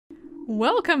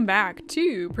Welcome back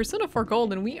to Persona 4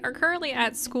 Gold, and we are currently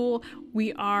at school.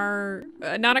 We are,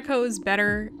 Nanako's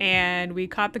better, and we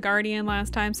caught the Guardian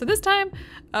last time. So this time,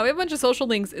 we have a bunch of social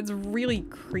links. It's really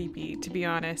creepy, to be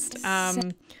honest.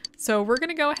 So we're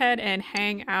gonna go ahead and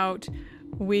hang out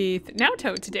with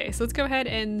Naoto today. So let's go ahead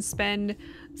and spend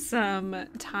some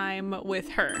time with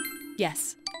her.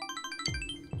 Yes.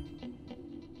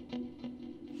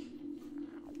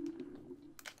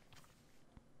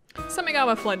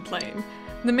 Samigawa floodplain.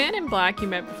 The man in black you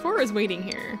met before is waiting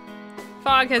here.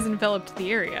 Fog has enveloped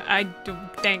the area.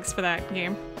 Thanks for that,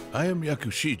 game. I am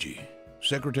Yakushiji,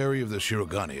 Secretary of the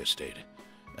Shirogane Estate.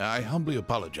 I humbly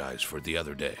apologize for the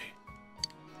other day.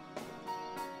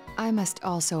 I must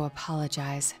also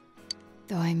apologize.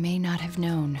 Though I may not have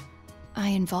known, I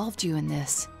involved you in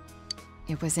this.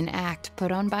 It was an act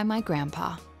put on by my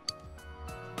grandpa.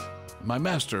 My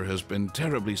master has been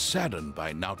terribly saddened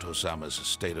by Naoto-sama's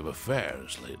state of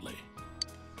affairs lately.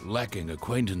 Lacking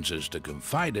acquaintances to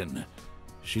confide in,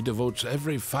 she devotes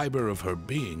every fiber of her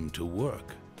being to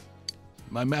work.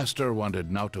 My master wanted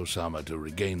Naoto-sama to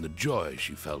regain the joy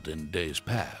she felt in days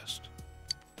past.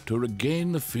 To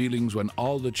regain the feelings when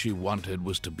all that she wanted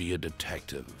was to be a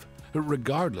detective,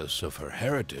 regardless of her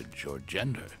heritage or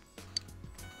gender.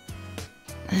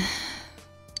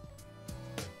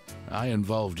 I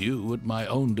involved you at my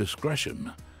own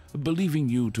discretion, believing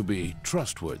you to be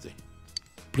trustworthy.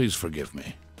 Please forgive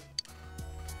me.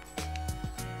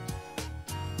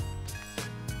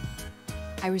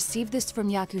 I received this from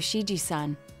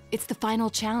Yakushiji-san. It's the final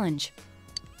challenge.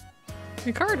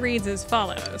 The card reads as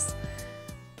follows.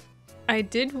 I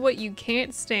did what you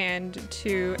can't stand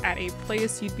to at a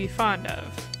place you'd be fond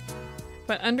of,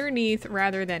 but underneath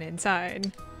rather than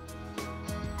inside.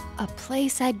 A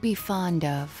place I'd be fond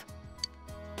of.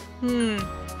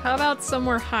 How about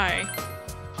somewhere high?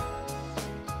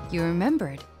 You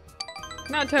remembered.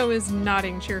 Naoto is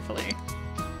nodding cheerfully.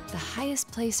 The highest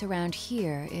place around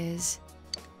here is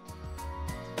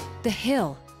the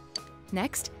hill.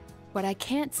 Next, what I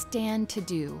can't stand to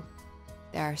do.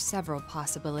 There are several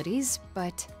possibilities,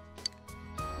 but...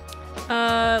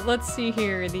 Let's see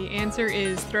here. The answer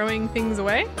is throwing things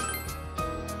away?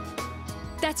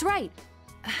 That's right.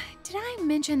 Did I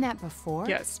mention that before?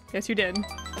 Yes you did.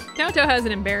 Naoto has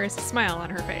an embarrassed smile on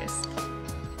her face.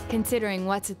 Considering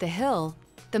what's at the hill,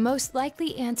 the most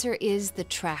likely answer is the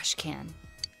trash can.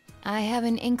 I have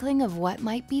an inkling of what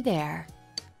might be there.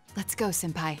 Let's go,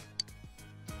 senpai.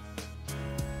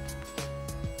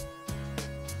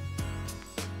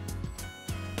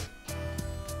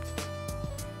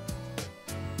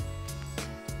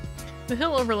 The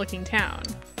hill overlooking town.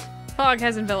 Fog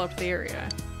has enveloped the area.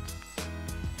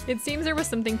 It seems there was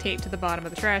something taped to the bottom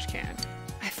of the trash can.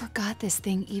 I forgot this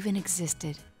thing even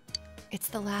existed. It's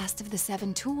the last of the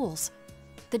 7 tools.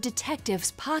 The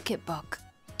detective's pocketbook.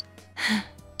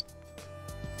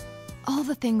 All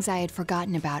the things I had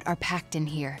forgotten about are packed in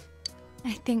here.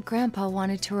 I think Grandpa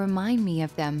wanted to remind me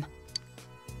of them.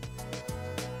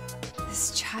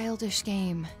 This childish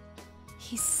game.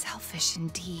 He's selfish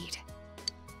indeed.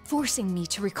 Forcing me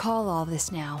to recall all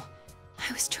this now.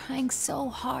 I was trying so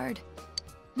hard.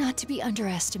 Not to be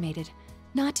underestimated.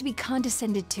 Not to be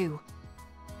condescended to.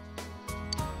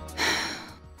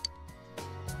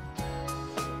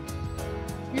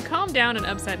 You calm down and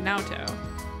upset Naoto.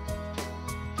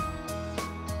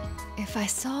 If I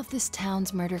solve this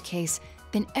town's murder case,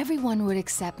 then everyone would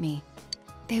accept me.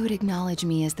 They would acknowledge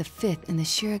me as the 5th in the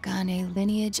Shirogane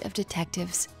lineage of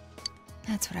detectives.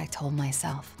 That's what I told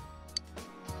myself.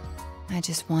 I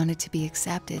just wanted to be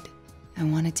accepted. I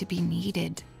wanted to be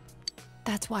needed.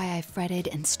 That's why I fretted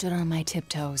and stood on my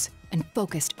tiptoes and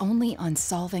focused only on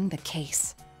solving the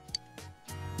case.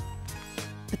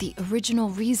 But the original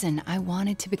reason I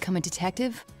wanted to become a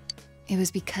detective, it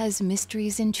was because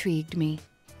mysteries intrigued me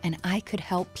and I could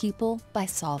help people by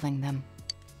solving them.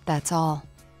 That's all.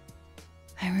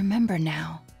 I remember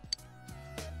now.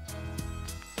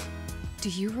 Do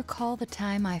you recall the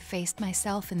time I faced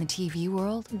myself in the TV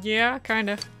world? Yeah,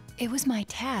 kinda. It was my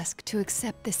task to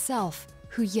accept the self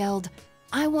who yelled,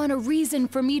 "I want a reason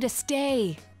for me to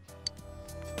stay."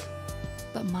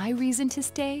 But my reason to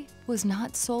stay was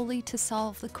not solely to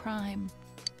solve the crime.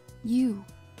 You,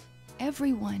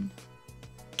 everyone,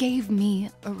 gave me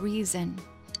a reason.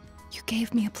 You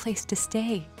gave me a place to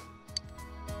stay.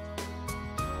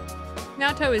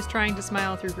 Naoto is trying to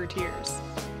smile through her tears.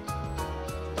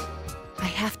 I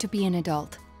have to be an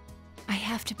adult. I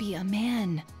have to be a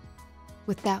man.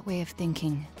 With that way of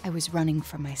thinking, I was running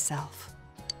from myself.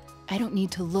 I don't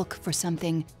need to look for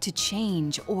something to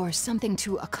change or something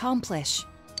to accomplish.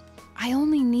 I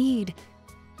only need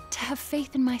to have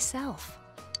faith in myself.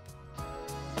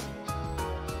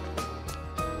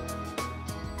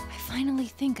 finally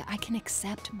think I can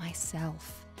accept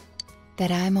myself. That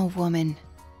I'm a woman.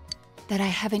 That I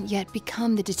haven't yet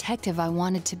become the detective I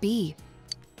wanted to be.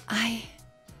 I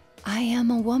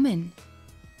am a woman.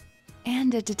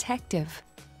 And a detective.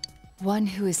 One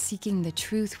who is seeking the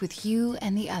truth with you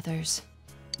and the others.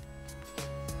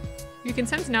 You can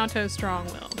sense Naoto's strong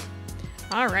will.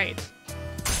 All right.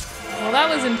 Well,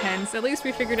 that was intense. At least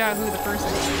we figured out who the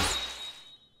person is.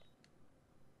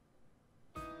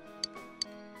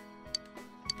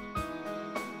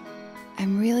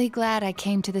 I'm really glad I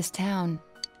came to this town.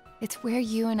 It's where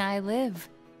you and I live.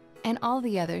 And all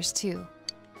the others, too.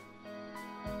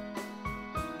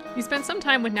 You spent some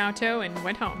time with Naoto and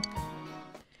went home.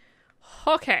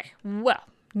 Okay, well,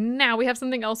 now we have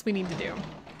something else we need to do.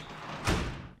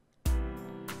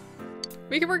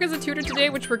 We can work as a tutor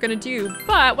today, which we're gonna do,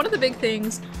 but one of the big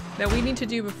things that we need to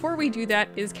do before we do that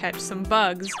is catch some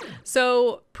bugs.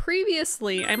 So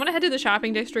previously, I'm gonna head to the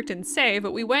shopping district and save,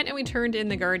 but we went and we turned in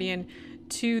the Guardian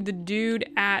to the dude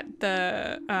at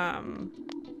the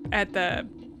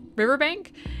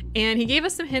riverbank, and he gave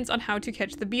us some hints on how to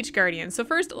catch the beach Guardian. So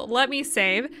first, let me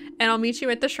save, and I'll meet you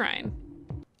at the shrine.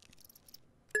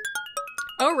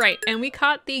 Oh, right, and we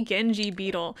caught the Genji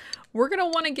beetle. We're gonna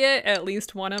wanna get at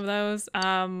least one of those.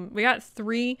 We got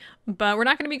 3, but we're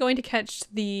not gonna be going to catch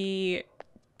the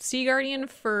Sea Guardian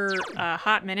for a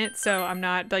hot minute, so I'm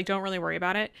not, like, don't really worry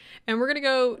about it. And we're gonna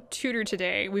go tutor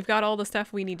today. We've got all the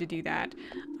stuff we need to do that.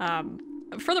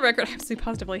 For the record, I absolutely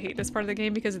positively hate this part of the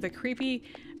game because of the creepy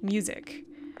music.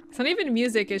 It's not even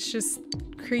music, it's just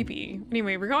creepy.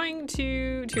 Anyway, we're going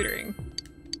to tutoring.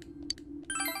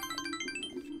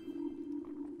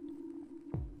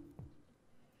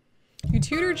 You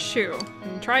tutored Shu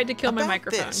and tried to kill my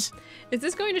microphone. Is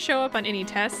this going to show up on any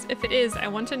tests? If it is, I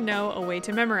want to know a way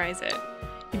to memorize it.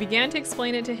 You began to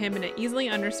explain it to him in an easily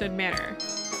understood manner.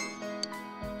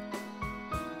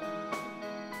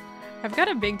 I've got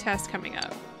a big test coming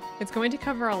up. It's going to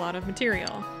cover a lot of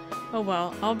material. Oh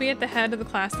well, I'll be at the head of the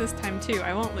class this time too.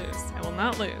 I won't lose. I will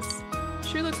not lose.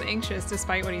 Shu looks anxious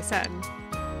despite what he said.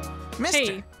 Mister.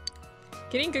 Hey,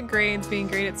 getting good grades, being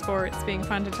great at sports, being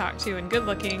fun to talk to, and good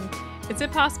looking. Is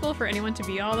it possible for anyone to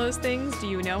be all those things? Do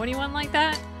you know anyone like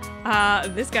that?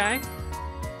 This guy.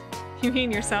 You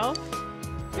mean yourself?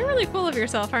 You're really full of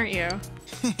yourself, aren't you?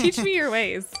 Teach me your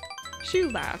ways. Shu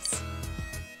laughs.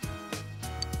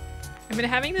 I've been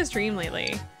having this dream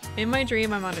lately. In my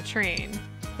dream, I'm on a train.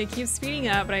 It keeps speeding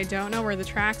up, but I don't know where the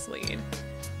tracks lead.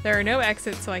 There are no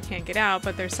exits, so I can't get out,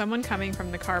 but there's someone coming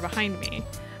from the car behind me.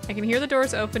 I can hear the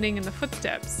doors opening and the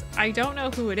footsteps. I don't know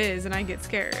who it is, and I get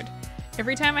scared.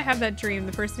 Every time I have that dream,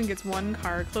 the person gets one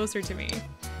car closer to me.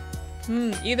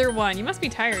 Either one. You must be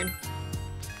tired.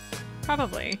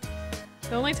 Probably.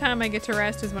 The only time I get to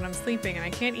rest is when I'm sleeping, and I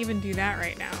can't even do that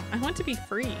right now. I want to be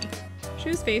free.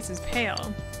 Shu's face is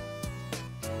pale.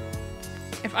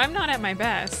 If I'm not at my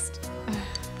best...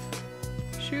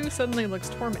 Shu suddenly looks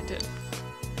tormented.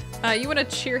 You want to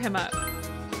cheer him up.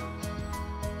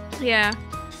 Yeah,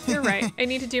 you're right. I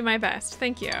need to do my best.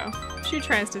 Thank you. Shu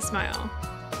tries to smile.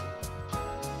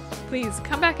 Please,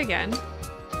 come back again.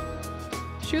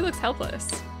 Shu looks helpless.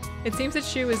 It seems that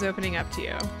Shu is opening up to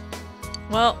you.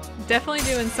 Well, definitely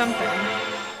doing something.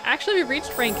 Actually, we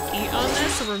reached rank 8 on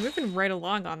this, so we're moving right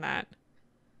along on that.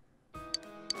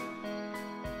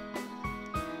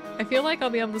 I feel like I'll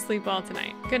be able to sleep well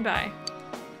tonight. Goodbye.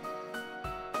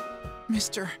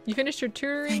 Mister. You finished your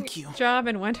tutoring job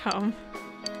and went home.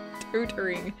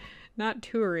 Tutoring, not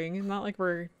touring. It's not like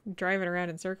we're driving around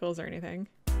in circles or anything.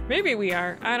 Maybe we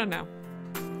are, I don't know.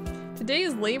 Today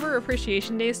is Labor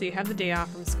Appreciation Day, so you have the day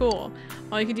off from school.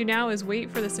 All you can do now is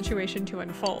wait for the situation to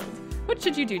unfold. What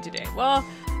should you do today? Well,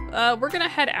 we're gonna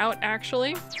head out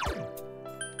actually.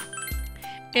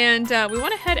 And we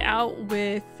wanna head out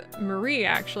with Marie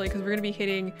actually, because we're gonna be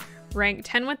hitting rank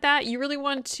 10 with that. You really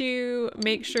want to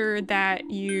make sure that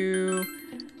you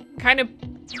kind of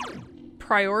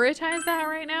prioritize that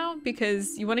right now,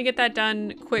 because you want to get that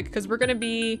done quick, because we're going to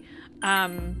be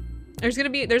there's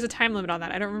a time limit on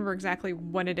that. I don't remember exactly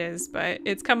when it is, but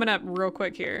it's coming up real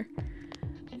quick here.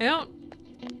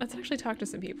 Let's actually talk to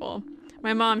some people.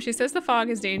 My mom, she says the fog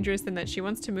is dangerous and that she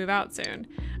wants to move out soon.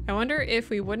 I wonder if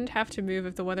we wouldn't have to move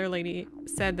if the weather lady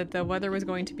said that the weather was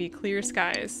going to be clear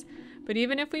skies. But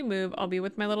even if we move, I'll be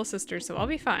with my little sister, so I'll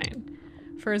be fine.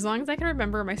 For as long as I can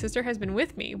remember, my sister has been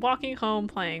with me, walking home,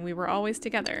 playing. We were always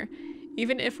together.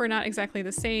 Even if we're not exactly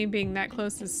the same, being that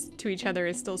close to each other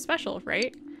is still special,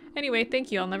 right? Anyway,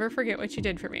 thank you. I'll never forget what you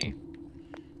did for me.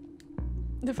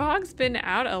 The fog's been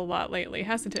out a lot lately,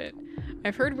 hasn't it?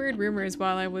 I've heard weird rumors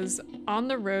while I was on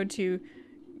the road to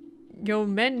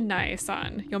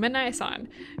Yomenai-san. Yomenai-san.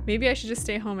 Maybe I should just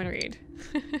stay home and read.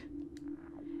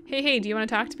 Hey, do you want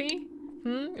to talk to me?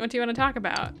 What do you want to talk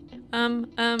about?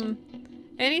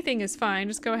 Anything is fine.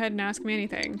 Just go ahead and ask me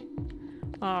anything.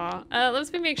 Aw.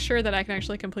 Let's make sure that I can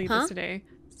actually complete this today.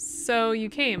 So, you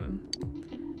came.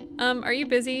 Are you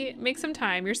busy? Make some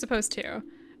time. You're supposed to.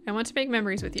 I want to make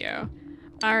memories with you.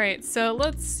 Alright, so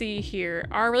let's see here.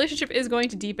 Our relationship is going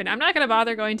to deepen. I'm not going to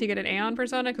bother going to get an Aeon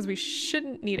persona because we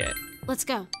shouldn't need it. Let's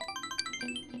go.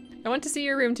 I want to see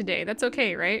your room today. That's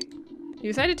okay, right? You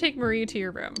decided to take Marie to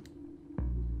your room.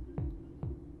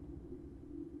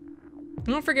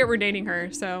 Don't forget we're dating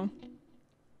her, so...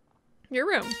 Your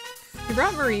room. You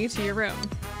brought Marie to your room.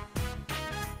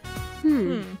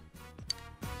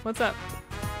 What's up?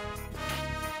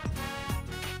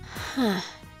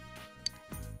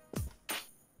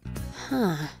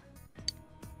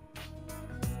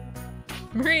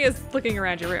 Marie is looking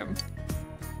around your room.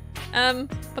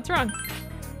 What's wrong?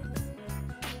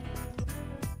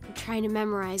 I'm trying to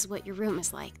memorize what your room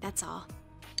is like, that's all.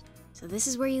 So this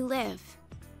is where you live.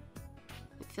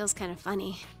 It feels kind of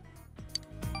funny.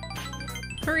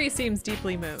 Marie seems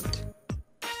deeply moved.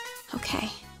 Okay.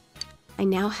 I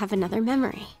now have another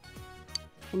memory.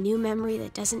 A new memory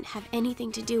that doesn't have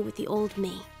anything to do with the old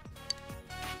me.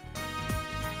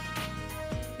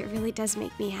 It really does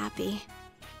make me happy.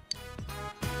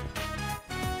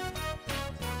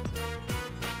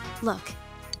 Look,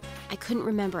 I couldn't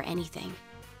remember anything.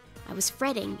 I was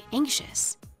fretting,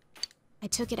 anxious. I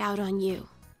took it out on you.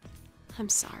 I'm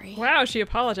sorry. Wow, she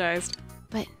apologized.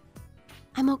 But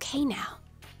I'm okay now.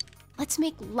 Let's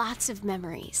make lots of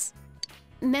memories.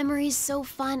 Memories so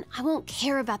fun, I won't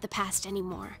care about the past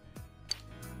anymore.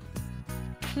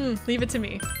 Leave it to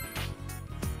me.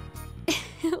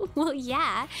 Well,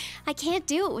 yeah, I can't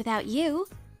do it without you.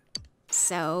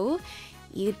 So,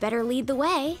 you'd better lead the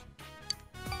way.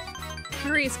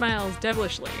 Marie smiles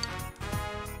devilishly.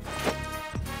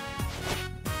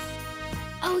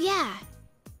 Oh, yeah.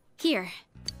 Here.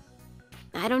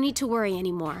 I don't need to worry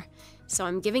anymore, so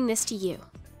I'm giving this to you.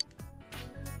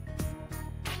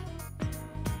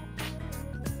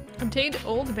 Obtained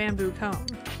old bamboo comb.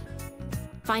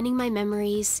 Finding my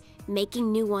memories,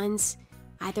 making new ones.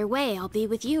 Either way, I'll be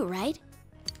with you, right?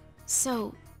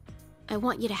 So, I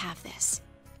want you to have this.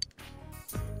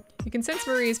 You can sense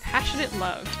Marie's passionate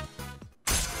love.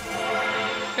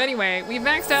 Anyway, we've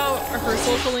maxed out her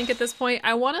social link at this point.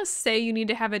 I want to say you need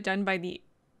to have it done by the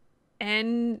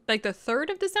end, like the 3rd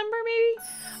of December, maybe?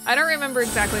 I don't remember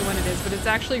exactly when it is, but it's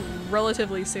actually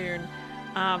relatively soon.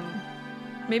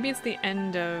 Maybe it's the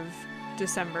end of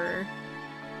December.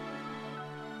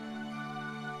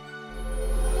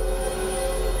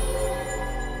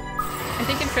 I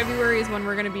think in February is when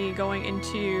we're going to be going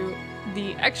into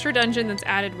the extra dungeon that's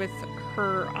added with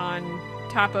her on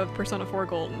top of Persona 4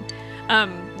 Golden.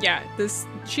 Yeah,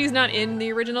 she's not in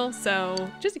the original,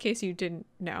 so just in case you didn't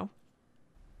know.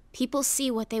 People see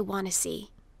what they want to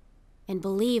see, and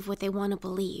believe what they want to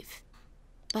believe.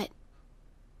 But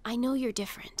I know you're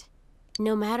different.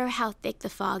 No matter how thick the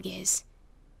fog is,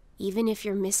 even if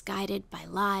you're misguided by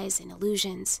lies and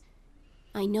illusions,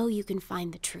 I know you can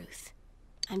find the truth.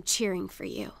 I'm cheering for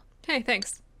you. Hey,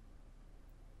 thanks.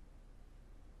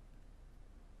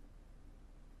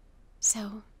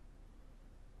 So,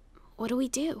 what do we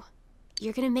do?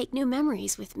 You're gonna make new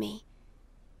memories with me,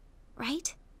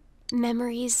 right?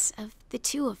 Memories of the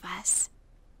two of us.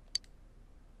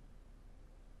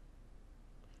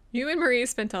 You and Marie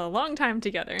spent a long time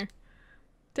together.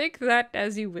 Take that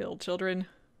as you will, children.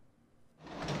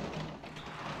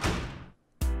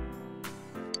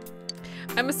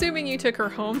 I'm assuming you took her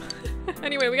home.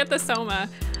 Anyway, we got the Soma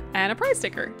and a prize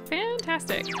sticker.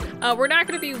 Fantastic. We're not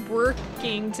going to be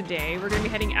working today. We're going to be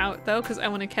heading out, though, because I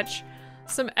want to catch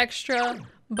some extra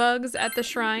bugs at the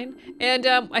shrine. And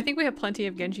I think we have plenty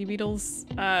of Genji beetles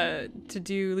to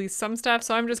do at least some stuff,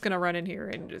 so I'm just going to run in here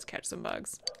and just catch some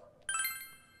bugs.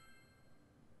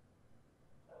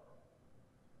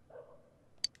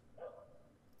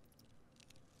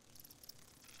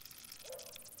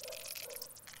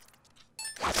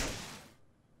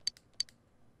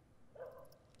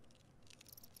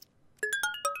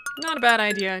 Not a bad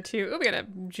idea, too. Oh, we got a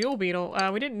jewel beetle.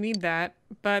 We didn't need that,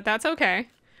 but that's okay.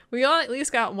 We all at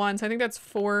least got one, so I think that's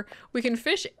 4. We can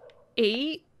fish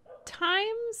 8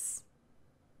 times?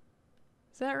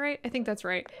 Is that right? I think that's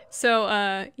right.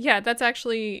 So, yeah, that's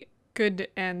actually good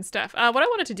and stuff. What I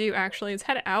wanted to do, actually, is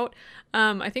head out.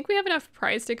 I think we have enough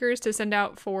prize stickers to send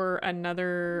out for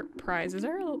another prize. Is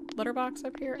there a letterbox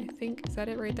up here? I think. Is that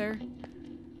it right there?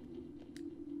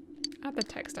 Not the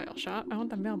textile shop. I want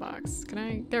the mailbox. Can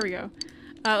I? There we go.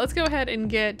 Let's go ahead and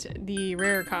get the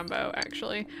rare combo,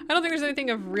 actually. I don't think there's anything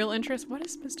of real interest. What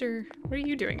are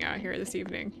you doing out here this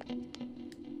evening?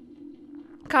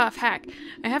 Cough, hack.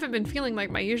 I haven't been feeling like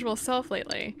my usual self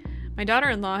lately. My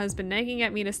daughter-in-law has been nagging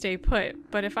at me to stay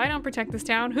put, but if I don't protect this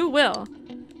town, who will?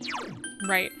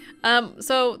 Right.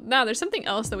 So now there's something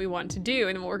else that we want to do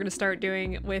and what we're going to start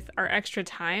doing with our extra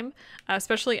time,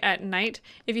 especially at night.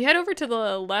 If you head over to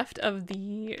the left of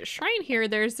the shrine here,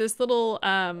 there's this little,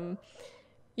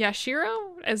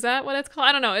 Yashiro? Is that what it's called?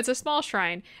 I don't know. It's a small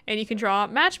shrine and you can draw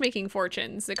matchmaking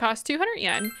fortunes. It costs 200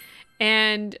 yen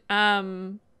and,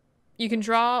 you can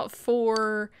draw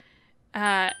for,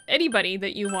 anybody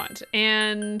that you want.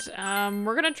 And,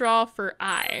 we're going to draw for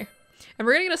I. And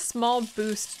we're gonna get a small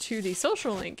boost to the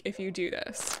social link if you do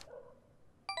this.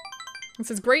 It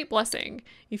says, great blessing.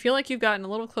 You feel like you've gotten a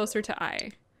little closer to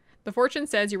I. The fortune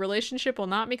says your relationship will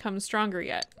not become stronger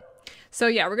yet. So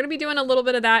yeah, we're gonna be doing a little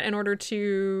bit of that in order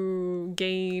to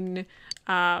gain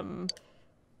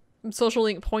social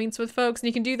link points with folks. And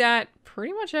you can do that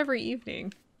pretty much every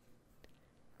evening.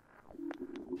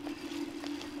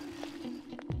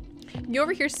 You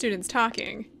overhear students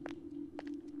talking.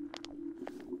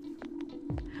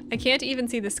 I can't even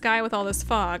see the sky with all this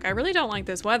fog. I really don't like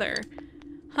this weather.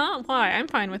 Huh? Why? I'm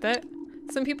fine with it.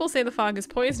 Some people say the fog is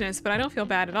poisonous, but I don't feel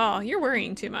bad at all. You're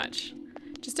worrying too much.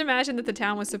 Just imagine that the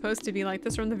town was supposed to be like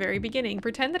this from the very beginning.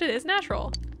 Pretend that it is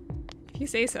natural. If you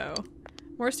say so.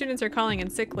 More students are calling in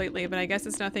sick lately, but I guess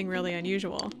it's nothing really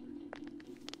unusual.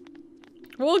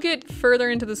 We'll get further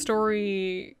into the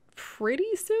story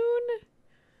pretty soon.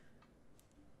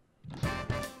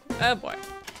 Oh boy.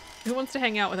 Who wants to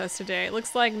hang out with us today? It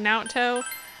looks like Naoto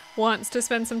wants to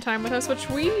spend some time with us, which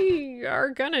we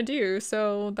are gonna do,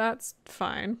 so that's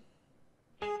fine.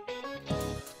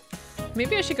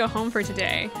 Maybe I should go home for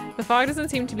today. The fog doesn't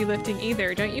seem to be lifting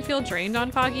either. Don't you feel drained on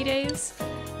foggy days?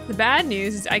 The bad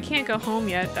news is I can't go home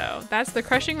yet, though. That's the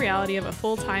crushing reality of a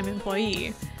full-time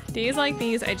employee. Days like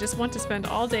these, I just want to spend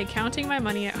all day counting my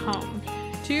money at home.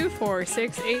 2, 4,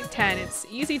 6, 8, 10. It's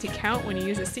easy to count when you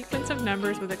use a sequence of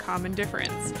numbers with a common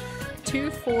difference.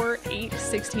 2, 4, 8,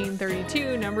 16,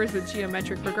 32. Numbers with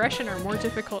geometric progression are more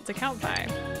difficult to count by.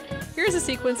 Here's a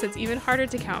sequence that's even harder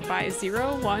to count by.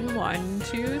 0, 1, 1,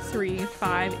 2, 3,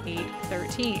 5, 8,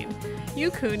 13.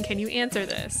 Yu-kun, can you answer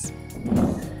this?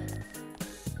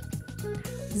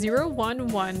 0, 1,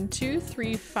 1, 2,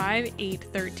 3, 5, 8,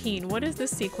 13. What is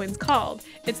this sequence called?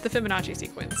 It's the Fibonacci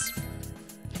sequence.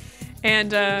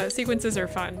 And sequences are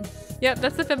fun. Yep,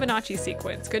 that's the Fibonacci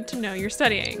sequence. Good to know you're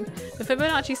studying. The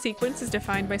Fibonacci sequence is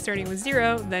defined by starting with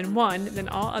 0, then 1, then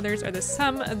all others are the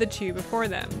sum of the 2 before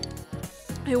them.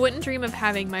 I wouldn't dream of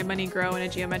having my money grow in a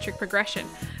geometric progression,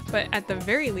 but at the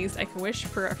very least I can wish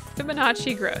for a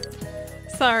Fibonacci growth.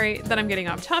 Sorry that I'm getting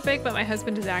off topic, but my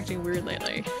husband is acting weird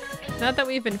lately. Not that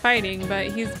we've been fighting, but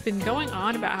he's been going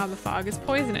on about how the fog is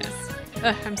poisonous.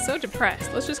 Ugh, I'm so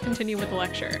depressed. Let's just continue with the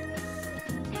lecture.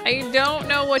 I don't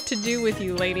know what to do with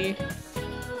you, lady.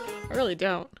 I really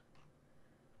don't.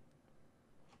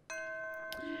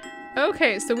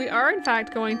 Okay, so we are in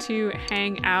fact going to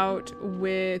hang out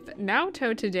with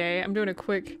Naoto today. I'm doing a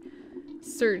quick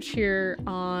search here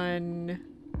on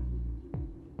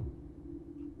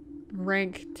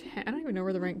rank 10. I don't even know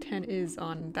where the rank 10 is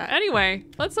on that. Anyway,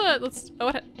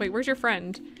 wait, where's your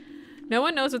friend? No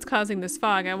one knows what's causing this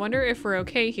fog. I wonder if we're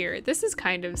okay here. This is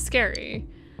kind of scary.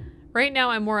 Right now,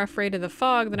 I'm more afraid of the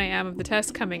fog than I am of the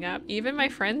test coming up. Even my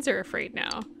friends are afraid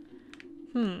now.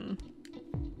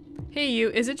 Hey you,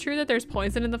 is it true that there's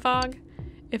poison in the fog?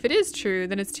 If it is true,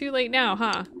 then it's too late now,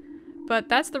 huh? But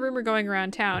that's the rumor going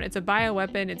around town. It's a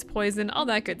bioweapon, it's poison, all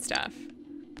that good stuff.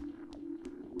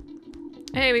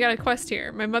 Hey, we got a quest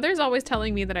here. My mother's always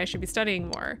telling me that I should be studying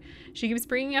more. She keeps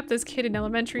bringing up this kid in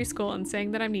elementary school and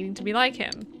saying that I'm needing to be like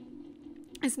him.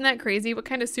 Isn't that crazy? What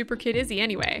kind of super kid is he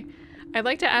anyway? I'd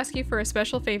like to ask you for a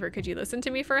special favor. Could you listen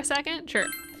to me for a second? Sure.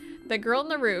 That girl on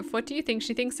the roof, what do you think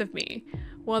she thinks of me?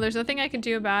 Well, there's nothing I can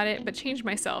do about it but change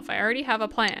myself. I already have a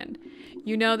plan.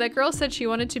 You know, that girl said she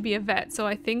wanted to be a vet, so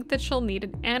I think that she'll need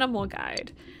an animal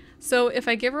guide. So if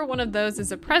I give her one of those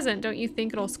as a present, don't you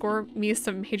think it'll score me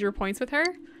some major points with her?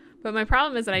 But my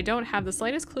problem is that I don't have the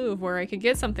slightest clue of where I could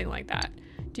get something like that.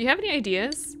 Do you have any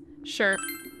ideas? Sure.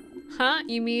 Huh?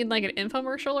 You mean like an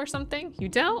infomercial or something? You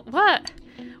don't? What?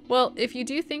 Well, if you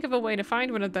do think of a way to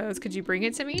find one of those, could you bring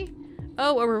it to me?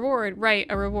 Oh, a reward. Right,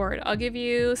 a reward. I'll give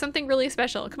you something really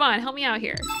special. Come on, help me out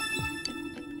here.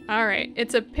 All right,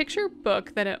 it's a picture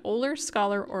book that an older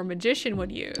scholar or magician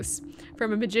would use.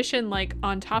 From a magician like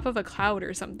on top of a cloud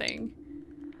or something.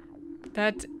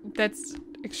 That's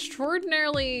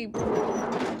extraordinarily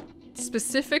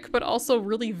specific, but also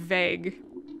really vague.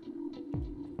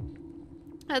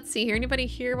 Let's see here. Anybody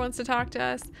here wants to talk to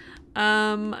us?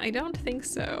 I don't think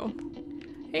so.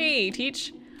 Hey,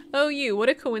 Teach. Oh, you. What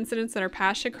a coincidence that our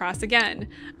paths should cross again.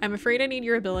 I'm afraid I need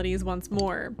your abilities once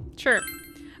more. Sure.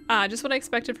 Just what I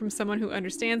expected from someone who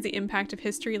understands the impact of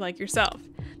history like yourself.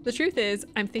 The truth is,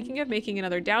 I'm thinking of making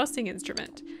another dowsing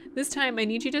instrument. This time, I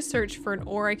need you to search for an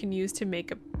ore I can use to make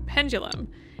a pendulum.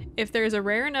 If there's a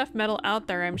rare enough metal out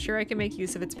there, I'm sure I can make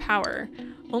use of its power.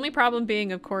 Only problem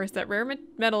being, of course, that rare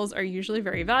metals are usually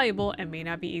very valuable and may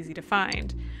not be easy to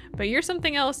find. But you're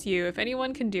something else, you. If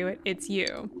anyone can do it, it's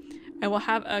you. I will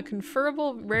have a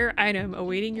conferable rare item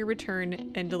awaiting your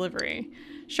return and delivery.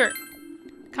 Sure.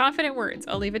 Confident words.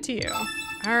 I'll leave it to you.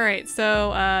 All right,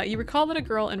 so you recall that a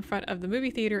girl in front of the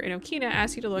movie theater in Okina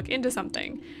asked you to look into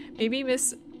something. Maybe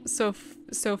Miss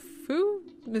Sofue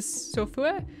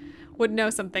would know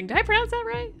something. Did I pronounce that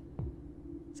right?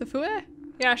 Sofue?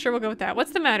 Yeah, sure, we'll go with that.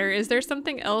 What's the matter? Is there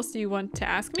something else you want to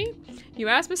ask me? You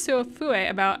asked Miss Sofue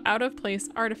about out-of-place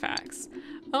artifacts.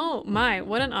 Oh my,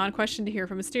 what an odd question to hear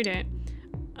from a student.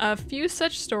 A few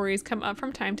such stories come up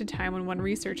from time to time when one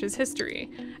researches history.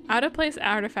 Out-of-place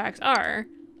artifacts are...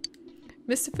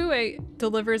 Miss Sofue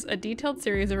delivers a detailed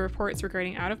series of reports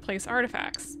regarding out-of-place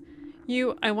artifacts.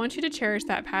 I want you to cherish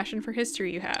that passion for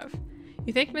history you have.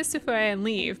 You thank Miss Sofue and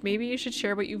leave. Maybe you should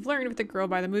share what you've learned with the girl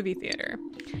by the movie theater.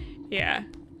 Yeah.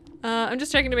 I'm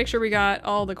just checking to make sure we got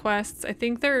all the quests. I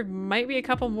think there might be a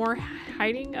couple more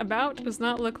hiding about. Does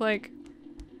not look like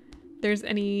there's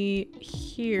any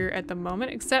here at the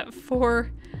moment, except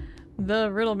for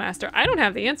the Riddle Master. I don't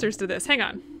have the answers to this. Hang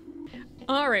on.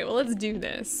 All right, well, let's do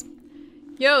this.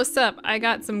 Yo, sup? I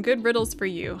got some good riddles for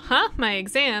you. Huh? My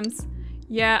exams?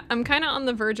 Yeah, I'm kind of on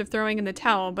the verge of throwing in the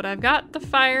towel, but I've got the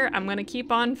fire. I'm gonna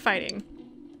keep on fighting.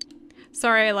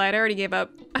 Sorry, I lied. I already gave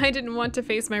up. I didn't want to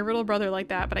face my riddle brother like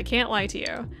that, but I can't lie to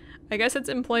you. I guess it's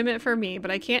employment for me,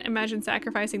 but I can't imagine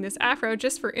sacrificing this afro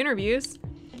just for interviews.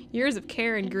 Years of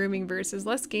care and grooming versus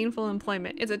less gainful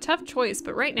employment. It's a tough choice,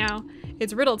 but right now,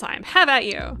 it's riddle time. Have at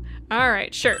you. All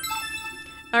right, sure.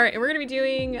 All right, we're gonna be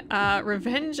doing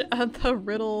Revenge of the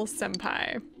Riddle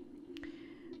Senpai.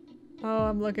 Oh,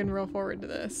 I'm looking real forward to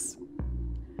this.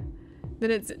 Then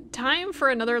it's time for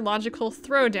another logical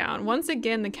throwdown. Once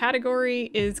again, the category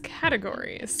is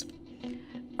categories.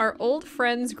 Our old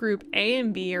friends group A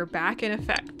and B are back in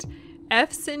effect.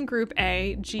 F's in group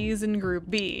A, G's in group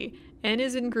B. N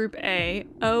is in group A,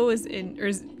 O is in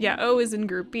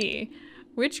group B.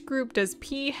 Which group does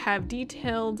P have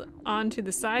detailed onto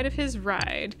the side of his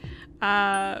ride?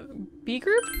 B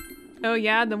group? Oh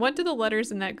yeah, then what do the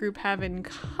letters in that group have in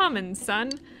common,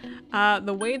 son?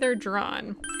 The way they're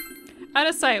drawn. Out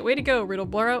of sight, way to go, Riddle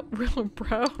Bro.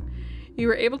 You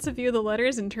were able to view the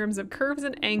letters in terms of curves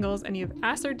and angles, and you've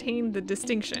ascertained the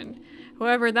distinction.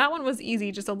 However, that one was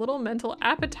easy, just a little mental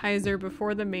appetizer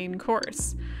before the main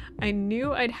course. I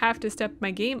knew I'd have to step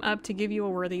my game up to give you a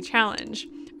worthy challenge.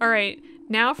 All right,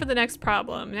 now for the next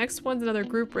problem. Next one's another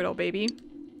group riddle, baby.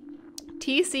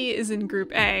 TC is in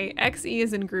group A, XE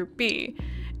is in group B,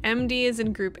 MD is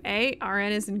in group A,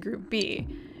 RN is in group B,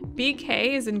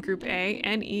 BK is in group A,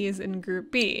 NE is in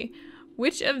group B.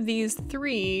 Which of these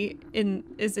three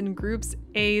is in groups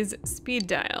A's speed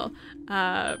dial?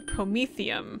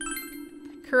 Promethium.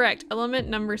 Correct. Element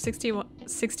number 61,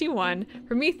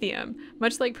 Promethium.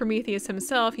 Much like Prometheus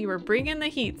himself, you were bringing the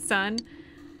heat, son.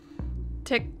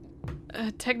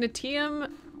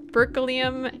 Technetium,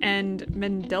 berkelium, and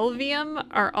mendelvium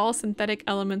are all synthetic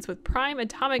elements with prime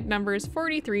atomic numbers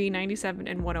 43, 97,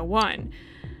 and 101.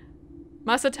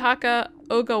 Masataka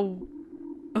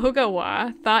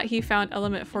Ogawa thought he found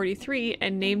element 43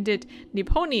 and named it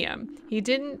Nipponium. He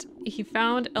didn't. He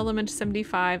found element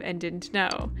 75 and didn't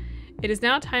know. It is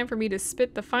now time for me to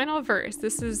spit the final verse.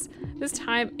 This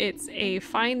time it's a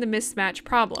find the mismatch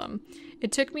problem.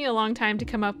 It took me a long time to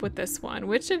come up with this one.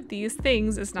 Which of these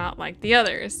things is not like the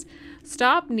others?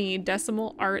 Stop, need,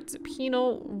 decimal, arts,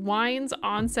 penal, wines,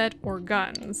 onset, or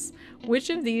guns. Which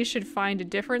of these should find a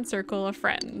different circle of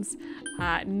friends?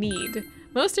 Need.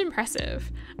 Most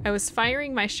impressive. I was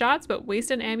firing my shots but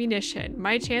wasted ammunition.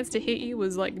 My chance to hit you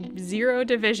was like 0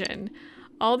 division.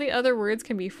 All the other words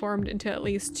can be formed into at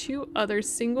least 2 other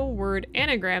single word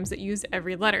anagrams that use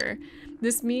every letter.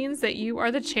 This means that you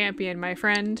are the champion, my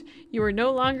friend. You are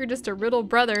no longer just a riddle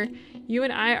brother. You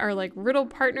and I are like riddle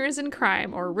partners in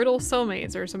crime, or riddle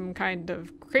soulmates, or some kind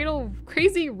of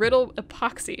crazy riddle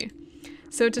epoxy.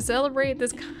 So to celebrate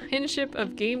this kinship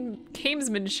of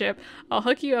gamesmanship, I'll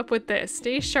hook you up with this.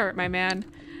 Stay sharp, my man.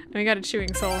 And we got a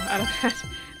chewing soul out of that.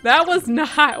 That was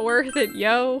not worth it,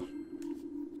 yo.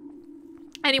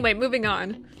 Anyway, moving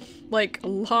on. Like,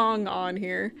 long on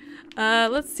here.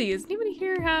 Let's see. Does anybody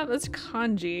here have... That's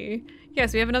kanji.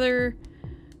 Yes, we have another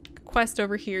quest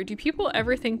over here. Do people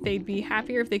ever think they'd be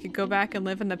happier if they could go back and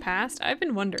live in the past? I've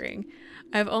been wondering.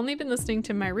 I've only been listening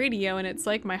to my radio, and it's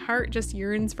like my heart just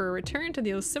yearns for a return to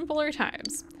those simpler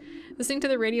times. Listening to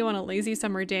the radio on a lazy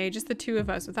summer day, just the two of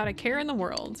us, without a care in the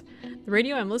world. The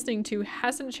radio I'm listening to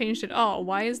hasn't changed at all.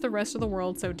 Why is the rest of the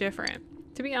world so different?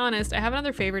 To be honest, I have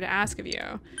another favor to ask of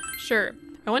you. Sure,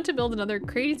 I want to build another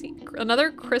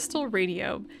crystal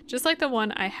radio, just like the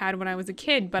one I had when I was a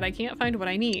kid, but I can't find what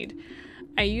I need.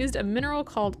 I used a mineral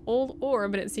called old ore,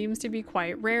 but it seems to be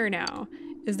quite rare now.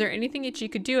 Is there anything that you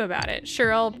could do about it?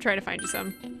 Sure, I'll try to find you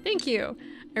some. Thank you.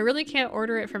 I really can't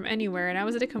order it from anywhere, and I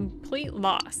was at a complete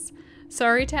loss.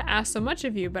 Sorry to ask so much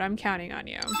of you, but I'm counting on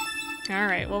you. All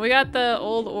right, well, we got the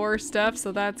old ore stuff,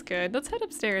 so that's good. Let's head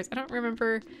upstairs. I don't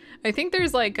remember. I think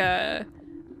there's like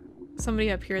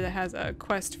somebody up here that has a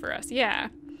quest for us. Yeah.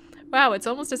 Wow, it's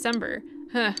almost December.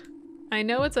 Huh. I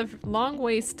know it's a long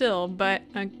way still, but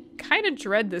I kind of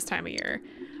dread this time of year.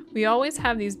 We always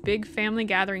have these big family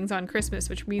gatherings on Christmas,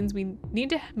 which means we need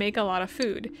to make a lot of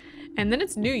food. And then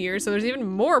it's New Year, so there's even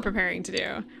more preparing to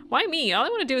do. Why me? All I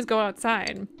want to do is go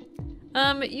outside.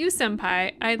 You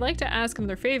senpai, I'd like to ask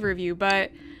another favor of you,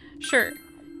 but sure.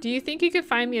 Do you think you could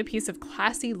find me a piece of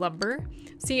classy lumber?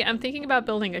 See, I'm thinking about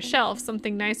building a shelf,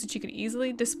 something nice that you could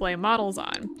easily display models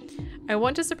on. I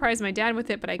want to surprise my dad with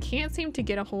it, but I can't seem to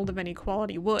get a hold of any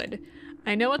quality wood.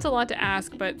 I know it's a lot to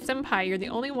ask, but senpai, you're the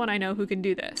only one I know who can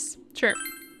do this. Sure.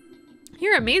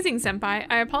 You're amazing, senpai.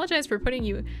 I apologize for putting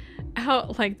you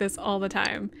out like this all the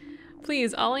time.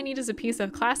 Please, all I need is a piece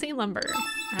of classy lumber.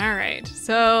 All right,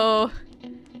 so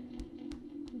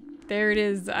there it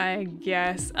is, I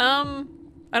guess. I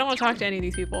don't want to talk to any of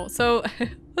these people, so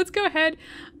let's go ahead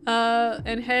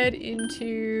and head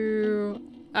into...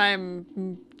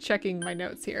 I'm checking my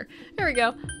notes here. There we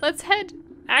go. Let's head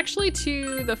actually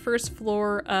to the first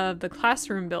floor of the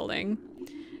classroom building,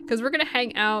 because we're gonna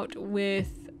hang out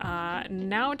with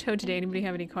Naoto today. Anybody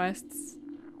have any quests?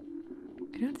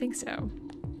 I don't think so.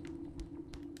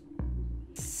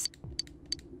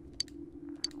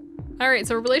 All right,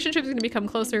 so our relationship is going to become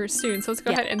closer soon, so let's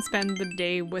go ahead and spend the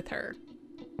day with her.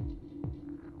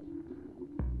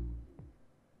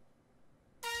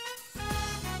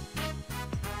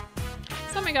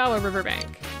 Samigawa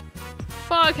Riverbank.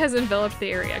 Fog has enveloped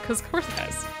the area, because of course it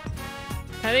has.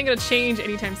 I think it'll change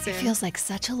anytime soon. It feels like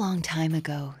such a long time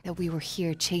ago that we were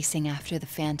here chasing after the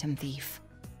Phantom Thief.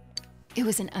 It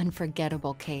was an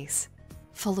unforgettable case,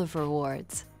 full of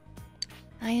rewards.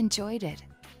 I enjoyed it.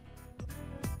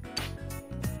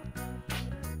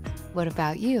 What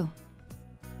about you?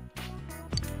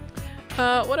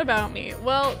 What about me?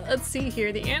 Well, let's see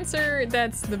here. The answer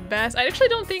that's the best, I actually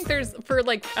don't think there's, for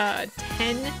like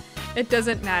 10, it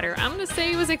doesn't matter. I'm gonna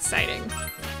say it was exciting.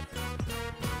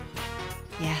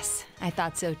 Yes, I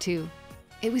thought so too.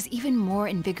 It was even more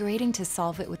invigorating to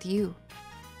solve it with you.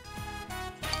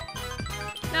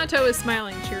 Naoto is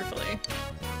smiling cheerfully.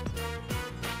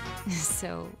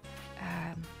 So,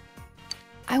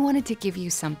 I wanted to give you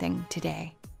something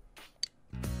today.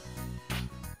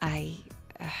 I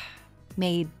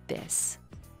made this.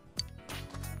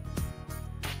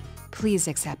 Please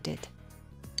accept it.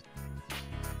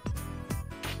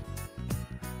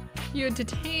 You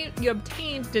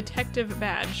obtained detective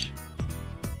badge.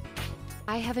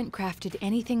 I haven't crafted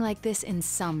anything like this in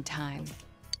some time.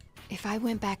 If I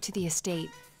went back to the estate,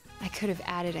 I could have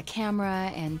added a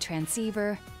camera and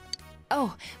transceiver.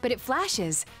 Oh, but it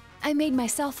flashes. I made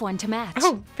myself one to match.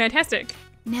 Oh, fantastic.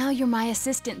 Now you're my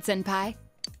assistant, senpai.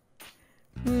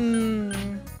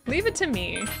 Leave it to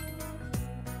me.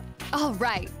 All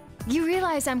right. You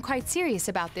realize I'm quite serious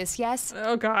about this, yes?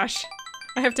 Oh gosh.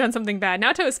 I have done something bad.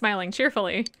 Naoto is smiling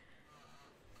cheerfully.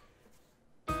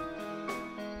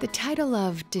 The title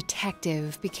of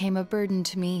detective became a burden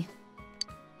to me.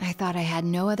 I thought I had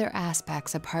no other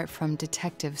aspects apart from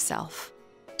detective self.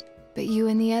 But you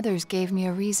and the others gave me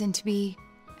a reason to be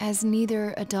as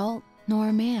neither adult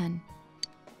nor man.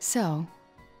 So,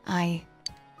 I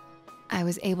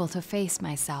was able to face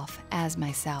myself as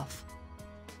myself.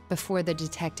 Before the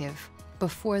detective,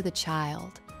 before the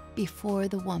child, before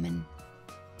the woman.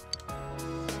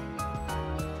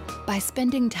 By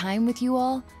spending time with you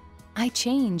all, I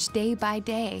changed day by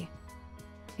day.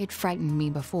 It frightened me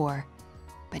before,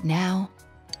 but now,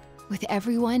 with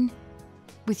everyone,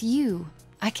 with you,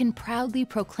 I can proudly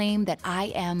proclaim that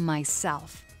I am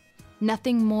myself.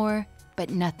 Nothing more, but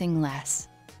nothing less.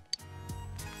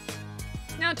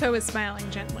 Naoto is smiling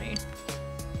gently.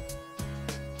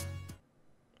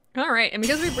 All right, and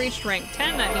because we've reached rank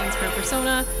 10, that means her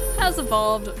persona has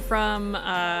evolved from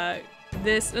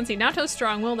this, let's see, Naoto's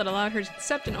strong will that allowed her to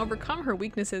accept and overcome her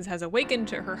weaknesses has awakened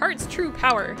to her heart's true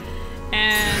power.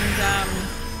 And,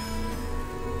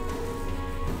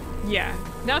 yeah,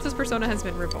 Naoto's persona has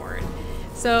been reborn.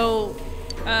 So,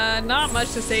 not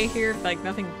much to say here, like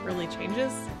nothing really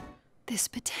changes. This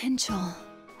potential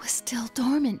was still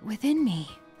dormant within me.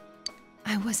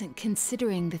 I wasn't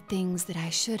considering the things that I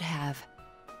should have.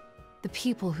 The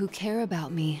people who care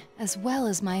about me, as well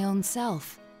as my own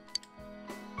self.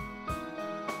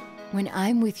 When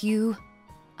I'm with you,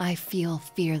 I feel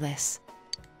fearless.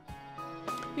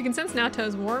 You can sense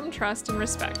Naoto's warm trust and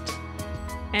respect.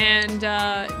 And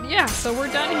yeah, so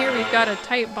we're done here. We've got a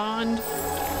tight bond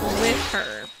with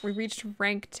her. We reached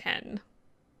rank 10.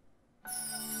 I'm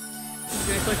just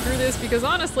gonna click through this because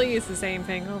honestly, it's the same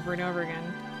thing over and over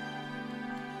again.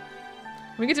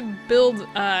 We get to build,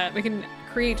 we can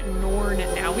create Norn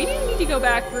now. We didn't need to go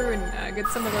back through and get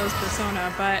some of those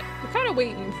persona, but we're kind of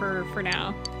waiting for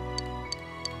now.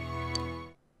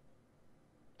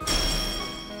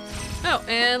 Oh,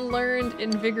 and learned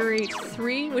Invigorate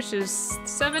 3, which is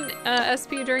 7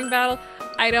 SP during battle.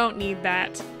 I don't need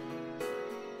that.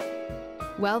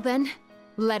 Well then,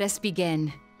 let us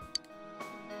begin.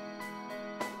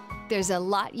 There's a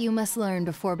lot you must learn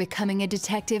before becoming a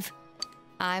detective.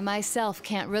 I myself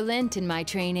can't relent in my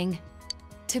training.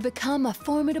 To become a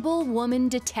formidable woman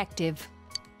detective.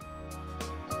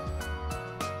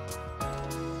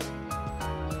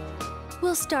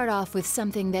 We'll start off with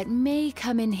something that may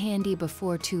come in handy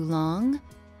before too long.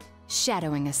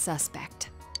 Shadowing a suspect.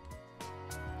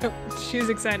 Oh, she's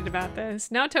excited about this.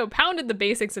 Naoto pounded the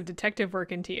basics of detective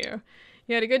work into you.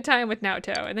 You had a good time with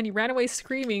Naoto, and then you ran away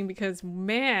screaming because,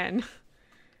 man,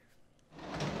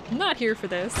 I'm not here for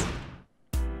this.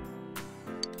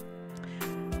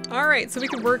 Alright, so we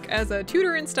can work as a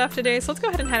tutor and stuff today, so let's go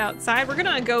ahead and head outside. We're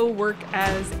gonna go work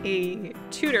as a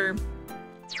tutor.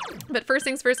 But first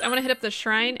things first, I want to hit up the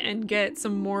shrine and get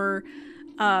some more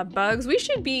bugs. We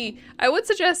should be, I would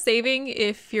suggest saving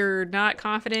if you're not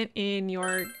confident in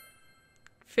your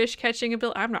fish catching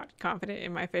ability. I'm not confident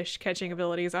in my fish catching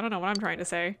abilities. I don't know what I'm trying to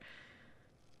say.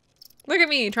 Look at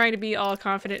me trying to be all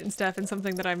confident and stuff in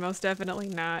something that I'm most definitely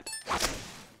not.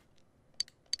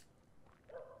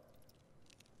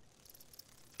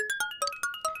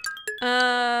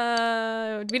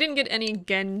 We didn't get any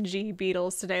Genji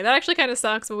beetles today. That actually kind of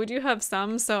sucks, but we do have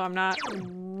some, so I'm not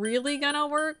really gonna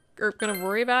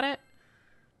worry about it.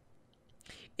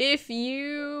 If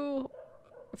you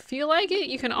feel like it,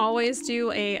 you can always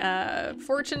do a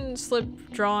fortune slip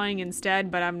drawing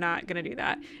instead, but I'm not gonna do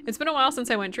that. It's been a while since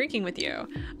I went drinking with you.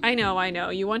 I know.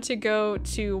 You want to go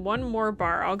to one more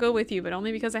bar. I'll go with you, but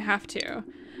only because I have to.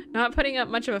 Not putting up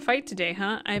much of a fight today,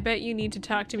 huh? I bet you need to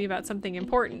talk to me about something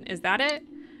important. Is that it?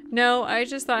 No, I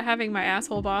just thought having my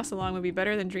asshole boss along would be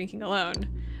better than drinking alone.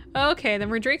 Okay, then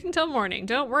we're drinking till morning.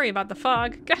 Don't worry about the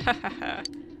fog. I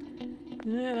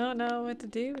don't know what to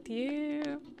do with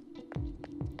you.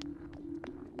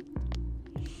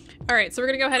 Alright, so we're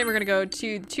gonna go ahead and we're gonna go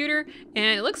to the tutor,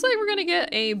 and it looks like we're gonna get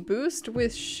a boost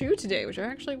with Shu today, which I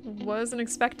actually wasn't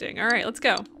expecting. Alright, let's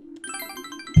go.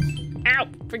 Ow!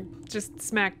 I just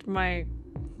smacked my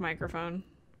microphone.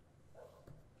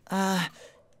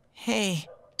 Hey.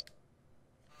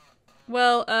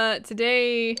 Well,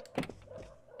 today...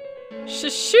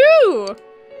 Shoo!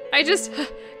 I just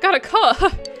got a call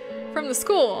from the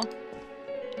school.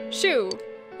 Shu,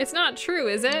 it's not true,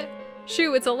 is it?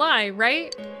 Shu, it's a lie,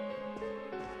 right?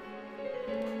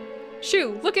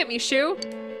 Shu, look at me, Shu.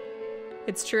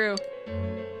 It's true.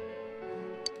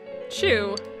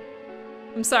 Shu,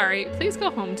 I'm sorry. Please go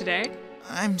home today.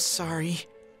 I'm sorry.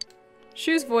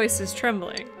 Shu's voice is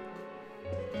trembling.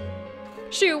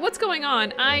 Shu, what's going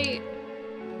on?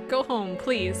 Go home,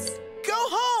 please. Go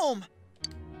home!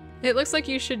 It looks like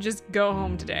you should just go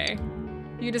home today.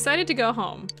 You decided to go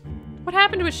home. What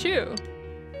happened with Shu?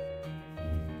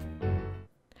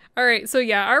 Alright, so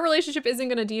yeah, our relationship isn't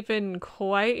gonna deepen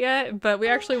quite yet, but we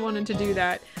actually wanted to do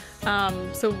that.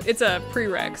 So it's a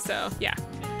prereq, so yeah.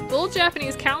 The old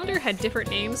Japanese calendar had different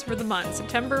names for the month.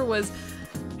 September was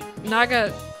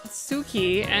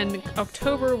Nagatsuki and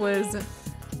October was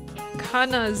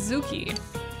Kanazuki.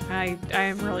 I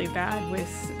am really bad with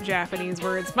Japanese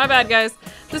words. My bad, guys.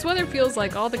 This weather feels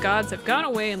like all the gods have gone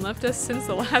away and left us since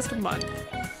the last month.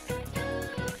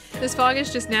 This fog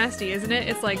is just nasty, isn't it?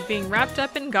 It's like being wrapped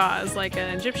up in gauze, like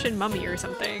an Egyptian mummy or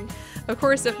something. Of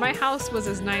course, if my house was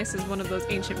as nice as one of those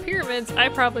ancient pyramids, I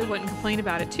probably wouldn't complain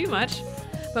about it too much.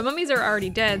 But mummies are already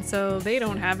dead, so they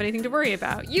don't have anything to worry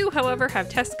about. You, however, have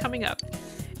tests coming up.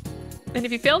 And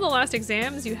if you fail the last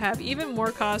exams, you have even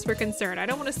more cause for concern. I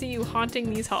don't want to see you haunting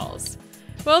these halls.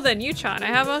 Well then, Yu-chan, I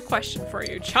have a question for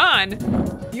you. Chan!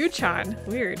 Yu-chan.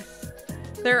 Weird.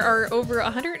 There are over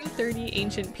 130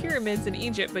 ancient pyramids in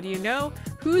Egypt, but do you know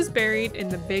who's buried in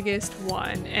the biggest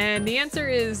one? And the answer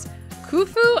is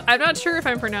Khufu? I'm not sure if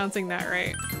I'm pronouncing that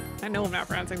right. I know I'm not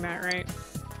pronouncing that right.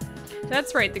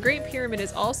 That's right, the Great Pyramid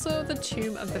is also the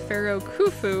tomb of the pharaoh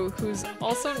Khufu, who's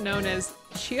also known as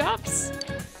Cheops.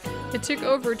 It took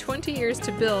over 20 years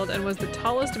to build and was the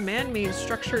tallest man-made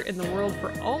structure in the world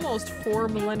for almost 4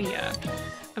 millennia.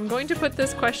 I'm going to put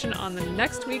this question on the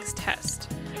next week's test.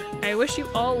 I wish you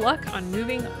all luck on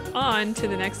moving on to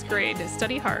the next grade.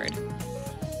 Study hard.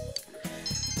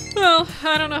 Well,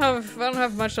 I don't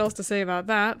have much else to say about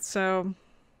that, so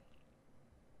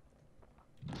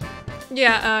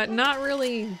yeah, not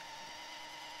really.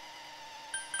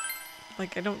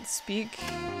 Like, I don't speak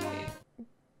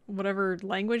whatever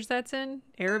language that's in.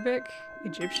 Arabic?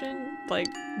 Egyptian? Like,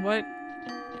 what?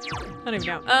 I don't even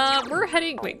know. We're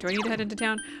heading, wait, do I need to head into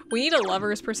town? We need a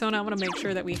lover's persona. I want to make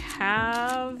sure that we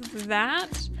have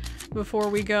that before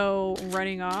we go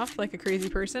running off like a crazy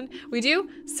person. We do?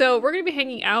 So we're going to be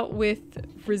hanging out with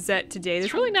Rosette today.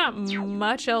 There's really not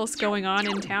much else going on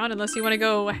in town unless you want to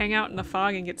go hang out in the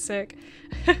fog and get sick.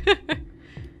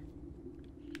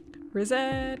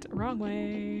 Rosette, wrong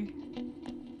way.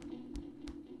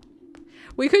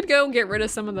 We could go get rid of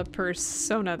some of the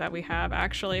persona that we have,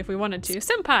 actually, if we wanted to.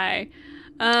 Senpai!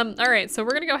 Alright, so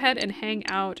we're gonna go ahead and hang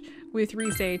out with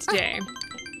Rise today.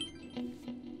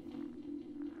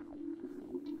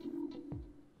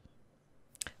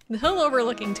 The hill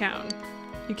overlooking town.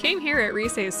 You came here at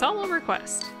Rise's solemn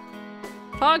request.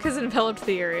 Fog has enveloped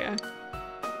the area.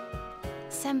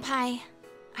 Senpai,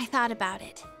 I thought about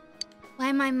it.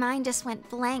 Why my mind just went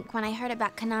blank when I heard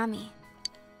about Konami.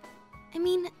 I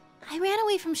mean, I ran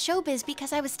away from showbiz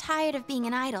because I was tired of being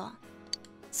an idol.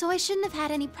 So I shouldn't have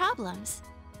had any problems.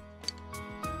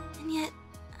 And yet,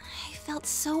 I felt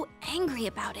so angry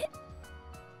about it.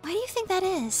 Why do you think that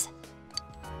is?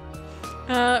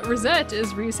 Rosette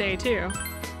is Rise too.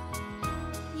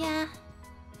 Yeah.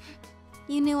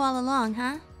 You knew all along,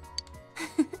 huh?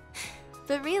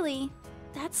 But really,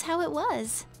 that's how it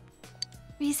was.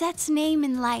 Rosette's name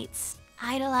in lights,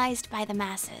 idolized by the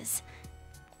masses.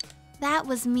 That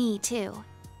was me, too.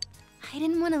 I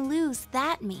didn't want to lose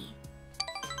that me.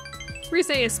 Rise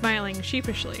is smiling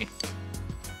sheepishly.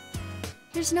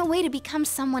 There's no way to become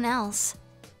someone else.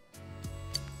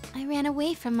 I ran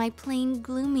away from my plain,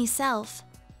 gloomy self.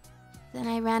 Then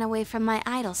I ran away from my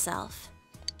idol self.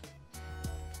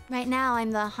 Right now,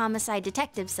 I'm the homicide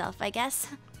detective self, I guess.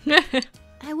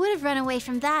 I would have run away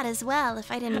from that as well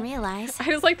if I didn't realize. I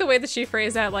just like the way that she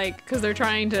phrased that, like, because they're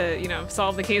trying to, you know,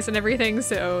 solve the case and everything,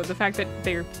 so the fact that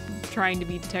they're trying to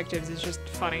be detectives is just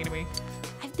funny to me.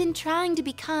 I've been trying to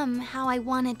become how I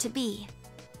wanted to be.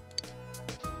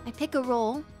 I pick a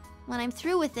role. When I'm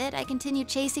through with it, I continue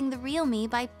chasing the real me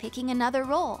by picking another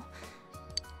role.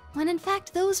 When in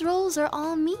fact, those roles are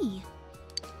all me.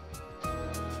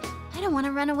 I don't want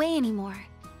to run away anymore.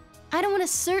 I don't want to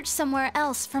search somewhere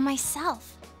else for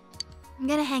myself. I'm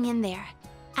gonna hang in there,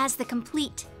 as the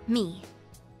complete me.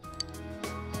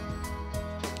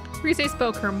 Rise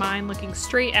spoke her mind looking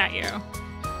straight at you.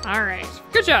 Alright,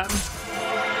 good job.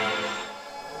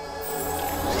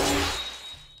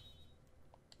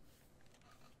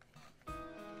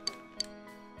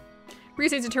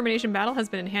 Rise's determination battle has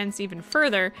been enhanced even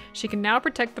further. She can now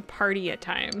protect the party at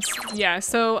times. Yeah,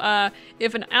 so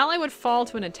if an ally would fall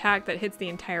to an attack that hits the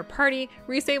entire party,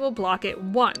 Rise will block it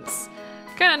once.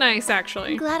 Kinda nice,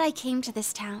 actually. I'm glad I came to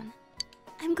this town.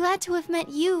 I'm glad to have met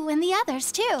you and the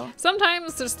others, too.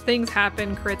 Sometimes just things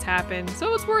happen, crits happen,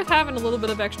 so it's worth having a little bit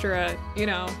of extra, you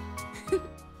know,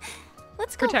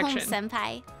 Let's go protection. home,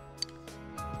 Senpai.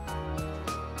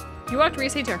 You walked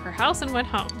Rise to her house and went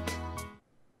home.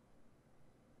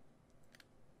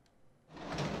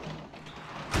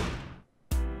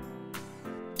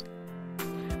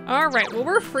 Alright, well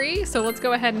we're free, so let's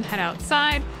go ahead and head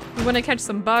outside. We want to catch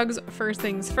some bugs first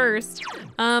things first.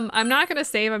 I'm not going to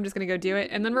save, I'm just going to go do it.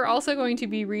 And then we're also going to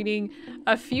be reading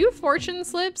a few fortune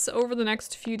slips over the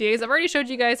next few days. I've already showed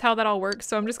you guys how that all works,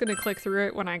 so I'm just going to click through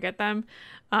it when I get them.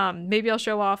 Maybe I'll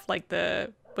show off like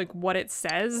what it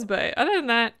says, but other than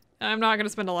that, I'm not going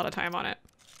to spend a lot of time on it.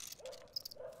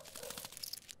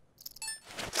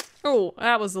 Oh,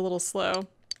 that was a little slow.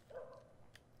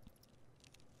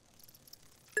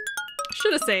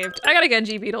 Should have saved. I got a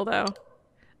Genji Beetle though.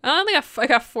 I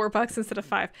got $4 instead of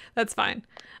 5. That's fine.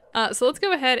 So let's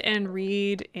go ahead and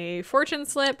read a fortune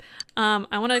slip. I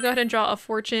want to go ahead and draw a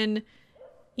fortune,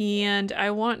 and I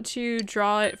want to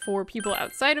draw it for people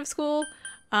outside of school,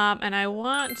 and I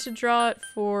want to draw it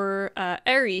for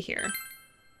Eri here.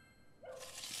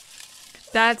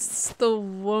 That's the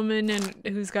woman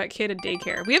who's got kid at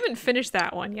daycare. We haven't finished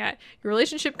that one yet. Your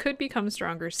relationship could become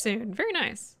stronger soon. Very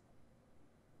nice.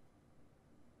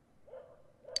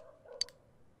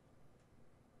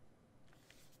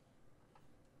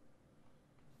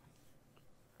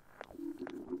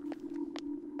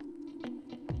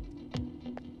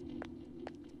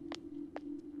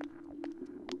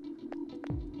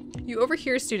 You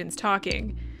overhear students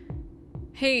talking.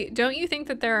 Hey, don't you think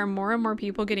that there are more and more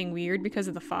people getting weird because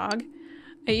of the fog?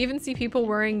 I even see people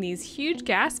wearing these huge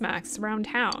gas masks around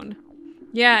town.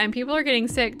 Yeah, and people are getting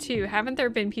sick too. Haven't there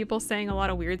been people saying a lot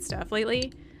of weird stuff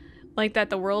lately? Like that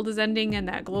the world is ending and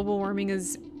that global warming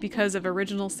is because of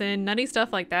original sin, nutty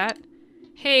stuff like that.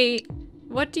 Hey,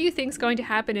 what do you think's going to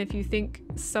happen if you think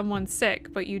someone's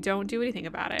sick, but you don't do anything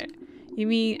about it? I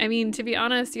mean, to be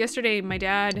honest, yesterday my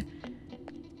dad...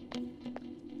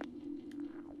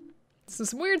 So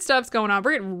some weird stuff's going on.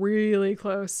 We're getting really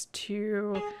close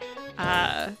to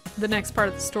the next part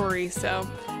of the story, so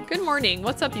good morning.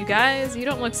 What's up, you guys? You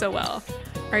don't look so well.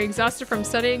 Are you exhausted from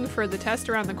studying for the test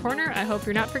around the corner? I hope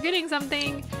you're not forgetting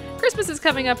something. Christmas is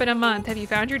coming up in a month. Have you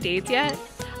found your dates yet?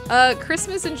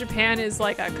 Christmas in Japan is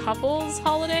like a couple's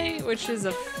holiday, which is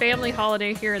a family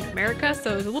holiday here in America,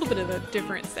 so there's a little bit of a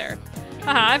difference there.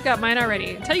 Haha, I've got mine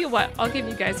already. Tell you what, I'll give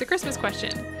you guys a Christmas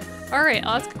question. Alright,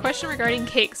 I'll ask a question regarding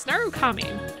cakes. Narukami.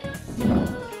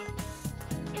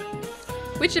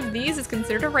 Which of these is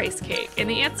considered a rice cake? And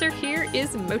the answer here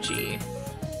is mochi.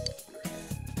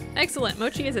 Excellent,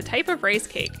 mochi is a type of rice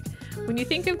cake. When you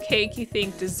think of cake, you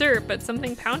think dessert, but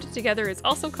something pounded together is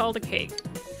also called a cake.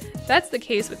 That's the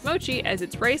case with mochi, as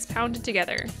it's rice pounded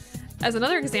together. As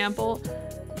another example,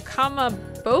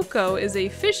 kamaboko is a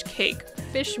fish cake,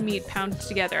 fish meat pounded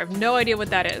together. I have no idea what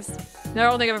that is. No, I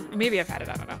don't think maybe I've had it,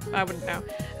 I don't know. I wouldn't know.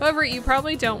 However, you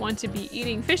probably don't want to be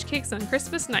eating fish cakes on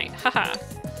Christmas night. Haha.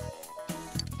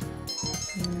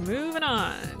 Moving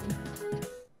on.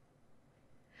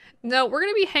 No, we're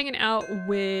gonna be hanging out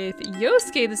with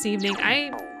Yosuke this evening.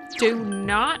 I do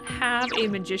not have a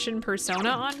magician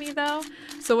persona on me though.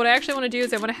 So what I actually want to do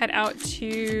is I want to head out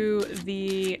to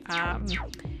the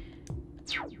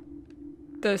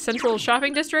central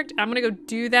shopping district. I'm gonna go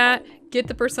do that, get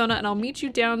the persona, and I'll meet you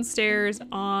downstairs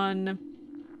on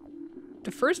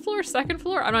the first floor, second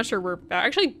floor? I'm not sure where.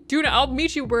 Actually, dude, I'll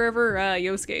meet you wherever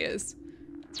Yosuke is.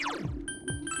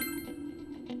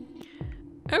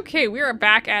 Okay, we are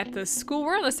back at the school.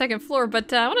 We're on the second floor,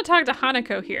 but I want to talk to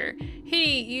Hanako here.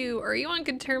 Hey, are you on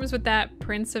good terms with that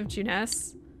Prince of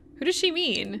Junes? Who does she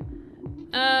mean?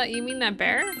 You mean that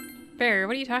bear? Bear,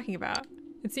 what are you talking about?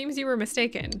 It seems you were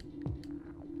mistaken.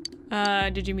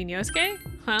 Did you mean Yosuke?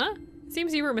 Huh? It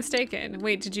seems you were mistaken.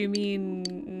 Wait, did you mean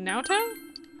Naoto?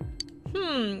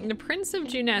 The Prince of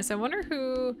Junes. I wonder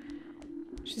who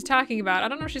she's talking about. I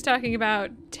don't know if she's talking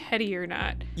about Teddy or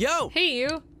not. Yo! Hey,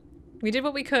 you. We did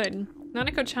what we could.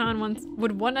 Nanako-chan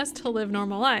would want us to live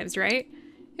normal lives, right?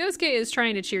 Yosuke is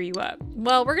trying to cheer you up.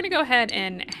 Well, we're gonna go ahead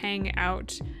and hang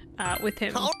out with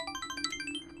him.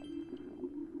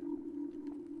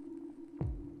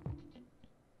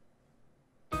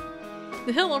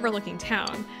 The hill overlooking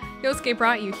town. Yosuke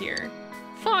brought you here.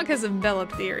 Fog has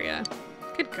enveloped the area.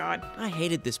 Good God. I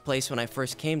hated this place when I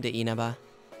first came to Inaba.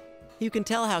 You can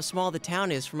tell how small the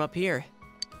town is from up here.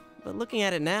 But looking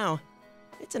at it now,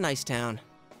 it's a nice town.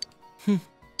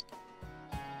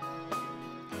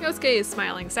 Yosuke is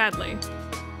smiling sadly.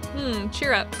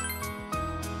 Cheer up.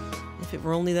 If it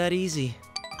were only that easy.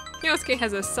 Yosuke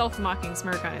has a self-mocking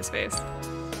smirk on his face.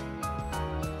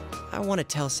 I want to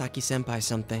tell Saki-senpai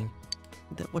something.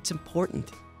 That what's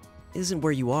important isn't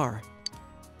where you are.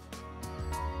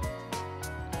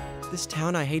 This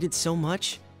town I hated so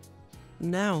much,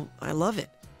 now I love it.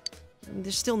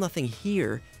 There's still nothing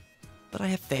here, but I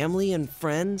have family and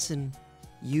friends and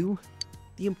you.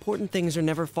 The important things are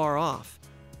never far off.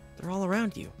 They're all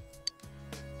around you.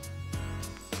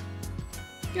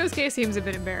 Yosuke seems a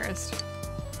bit embarrassed.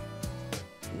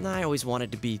 I always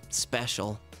wanted to be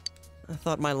special. I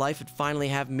thought my life would finally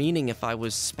have meaning if I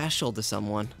was special to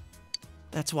someone.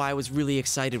 That's why I was really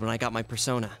excited when I got my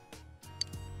persona.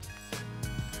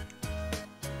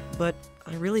 But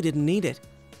I really didn't need it.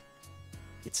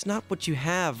 It's not what you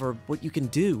have or what you can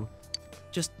do.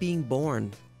 Just being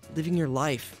born, living your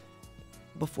life.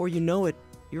 Before you know it,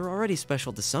 you're already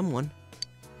special to someone.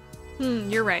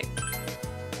 You're right.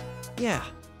 Yeah,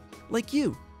 like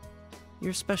you.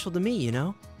 You're special to me, you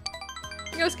know?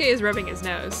 Yosuke is rubbing his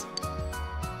nose.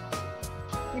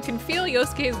 You can feel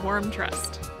Yosuke's warm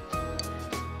trust.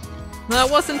 That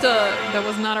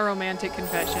was not a romantic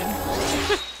confession.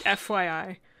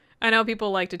 FYI. I know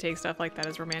people like to take stuff like that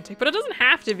as romantic, but it doesn't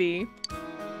have to be.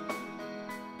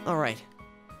 All right.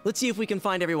 Let's see if we can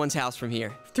find everyone's house from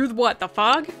here. Through what, the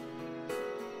fog?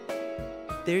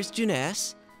 There's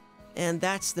Juness, and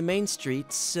that's the main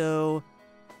street, so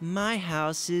my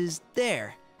house is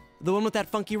there. The one with that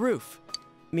funky roof.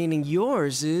 Meaning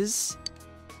yours is...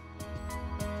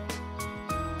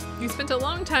 You spent a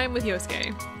long time with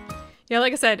Yosuke. Yeah,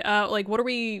 like I said, like what are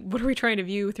we trying to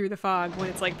view through the fog when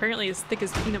it's like apparently as thick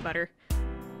as peanut butter?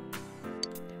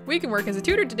 We can work as a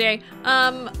tutor today,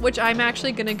 which I'm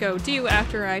actually gonna go do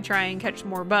after I try and catch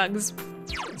more bugs.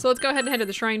 So let's go ahead and head to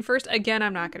the shrine first. Again,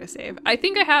 I'm not gonna save. I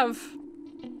think I have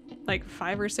like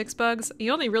 5 or 6 bugs.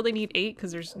 You only really need 8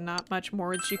 because there's not much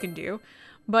more that you can do.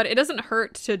 But it doesn't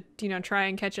hurt to, you know, try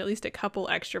and catch at least a couple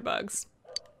extra bugs.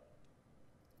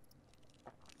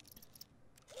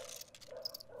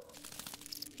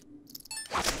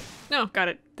 No, got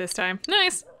it this time.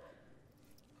 Nice.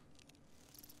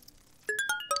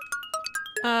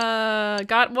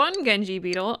 Got 1 Genji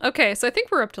beetle. Okay, so I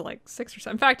think we're up to like 6 or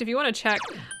 7. In fact, if you want to check,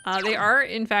 they are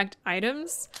in fact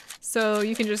items. So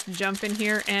you can just jump in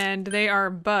here and they are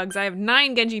bugs. I have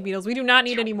 9 Genji beetles. We do not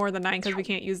need any more than 9 because we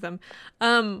can't use them.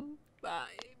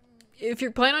 If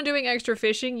you're planning on doing extra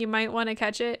fishing, you might want to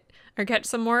catch it or catch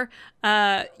some more.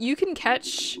 You can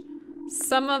catch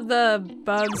some of the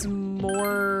bugs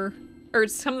more, or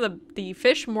some of the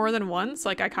fish more than once.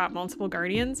 Like I caught multiple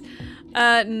guardians.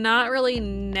 Not really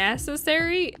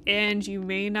necessary, and you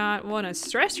may not want to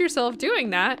stress yourself doing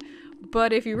that,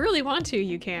 but if you really want to,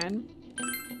 you can.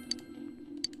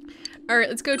 All right,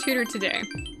 let's go tutor today.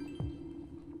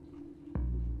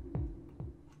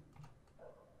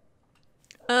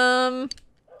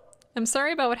 I'm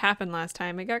sorry about what happened last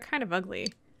time. It got kind of ugly.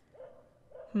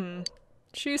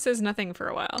 Shu says nothing for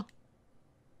a while.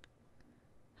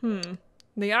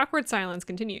 The awkward silence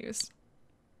continues.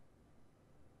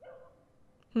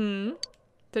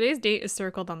 Today's date is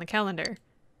circled on the calendar.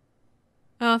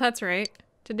 Oh, that's right.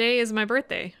 Today is my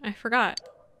birthday. I forgot.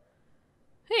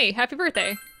 Hey, happy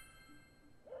birthday.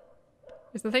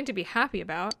 There's nothing to be happy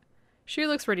about. Shu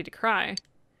looks ready to cry.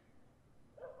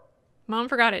 Mom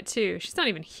forgot it too. She's not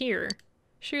even here.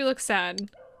 Shu looks sad.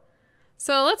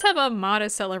 So let's have a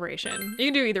modest celebration. You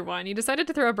can do either one. You decided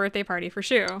to throw a birthday party for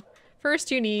Shu.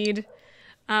 First, you need,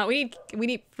 we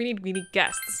need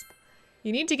guests.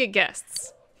 You need to get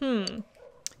guests. You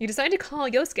decide to call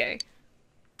Yosuke.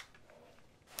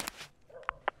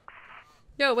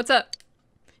 Yo, what's up?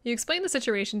 You explain the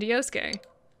situation to Yosuke.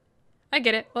 I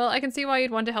get it. Well, I can see why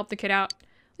you'd want to help the kid out.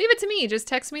 Leave it to me. Just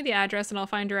text me the address and I'll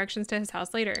find directions to his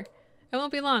house later. It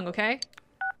won't be long, okay?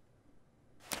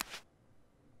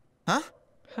 Huh?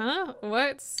 Huh?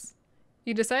 What's...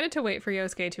 You decided to wait for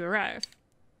Yosuke to arrive.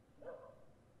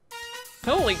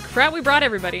 Holy crap, we brought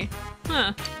everybody.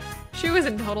 Huh. Shu was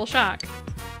in total shock.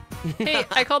 Hey,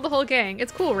 I called the whole gang.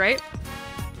 It's cool, right?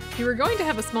 You were going to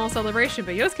have a small celebration,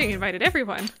 but Yosuke invited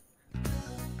everyone.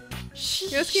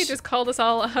 Yosuke just called us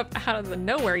all up out of the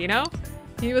nowhere, you know?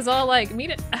 He was all like,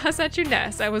 meet us at your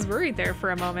nest. I was worried there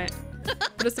for a moment.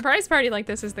 But a surprise party like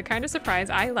this is the kind of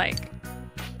surprise I like.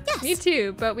 Yes. Me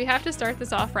too, but we have to start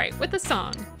this off right with a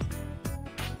song.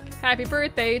 Happy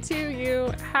birthday to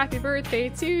you. Happy birthday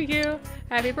to you.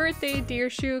 Happy birthday, dear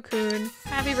Shu-kun.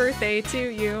 Happy birthday to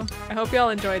you. I hope y'all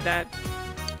enjoyed that.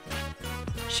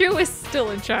 Shu is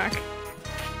still in shock.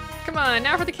 Come on,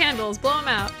 now for the candles. Blow them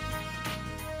out.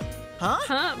 Huh?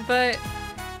 Huh? But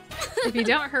if you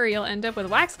don't hurry, you'll end up with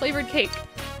wax-flavored cake.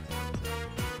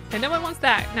 And no one wants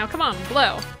that. Now come on,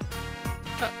 blow.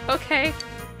 Okay.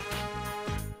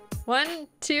 1,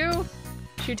 2.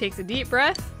 Shu takes a deep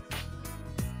breath.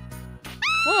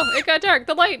 Whoa, it got dark.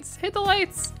 The lights. Hit the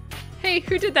lights. Hey,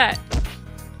 who did that?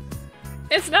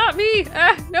 It's not me.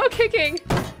 No kicking.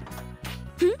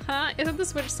 Huh? Isn't the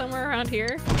switch somewhere around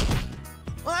here?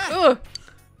 Ugh.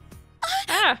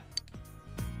 Ah.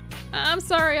 I'm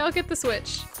sorry. I'll get the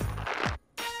switch.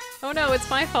 Oh no, it's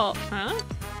my fault. Huh?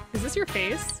 Is this your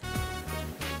face?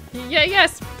 Yeah,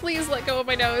 yes. Please let go of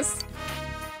my nose.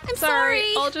 I'm sorry.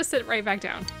 I'll just sit right back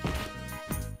down.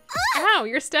 Ow,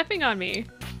 you're stepping on me.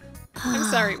 I'm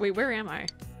sorry. Wait, where am I?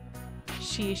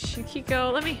 Sheesh,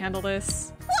 Yukiko, let me handle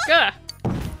this. Gah!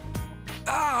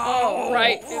 Oh,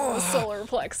 right in the solar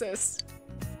plexus.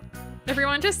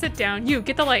 Everyone, just sit down. You,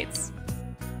 get the lights.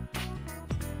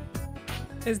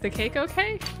 Is the cake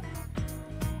okay?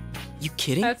 You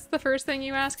kidding? That's the first thing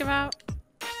you ask about?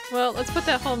 Well, let's put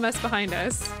that whole mess behind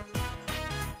us.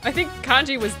 I think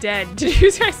Kanji was dead. Did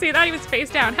you guys see that? He was face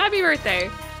down. Happy birthday.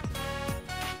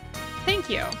 Thank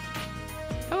you.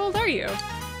 How old are you?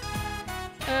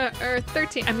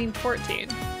 13, I mean 14.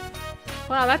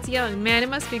 Wow, that's young. Man, it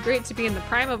must be great to be in the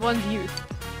prime of one's youth.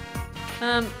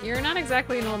 You're not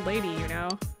exactly an old lady, you know.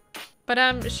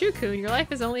 But Shu-kun, your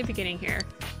life is only beginning here.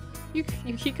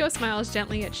 Yukiko smiles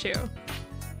gently at Shu.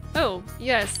 Oh,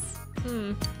 yes.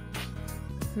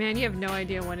 Man, you have no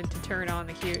idea when to turn on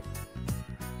the cute.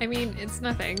 I mean, it's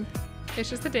nothing. It's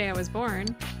just the day I was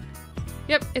born.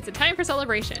 Yep, it's a time for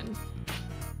celebration.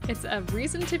 It's a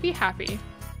reason to be happy.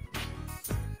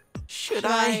 Should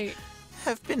I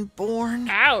have been born?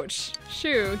 Ouch!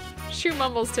 Shu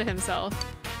mumbles to himself.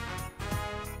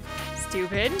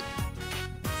 Stupid.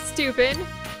 Stupid.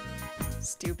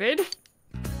 Stupid.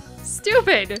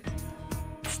 Stupid.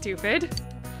 Stupid.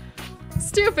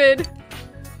 Stupid.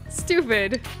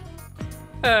 Stupid.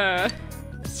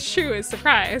 Shu is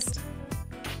surprised.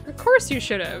 Of course you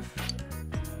should have.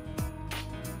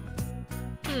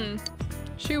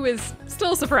 Shu is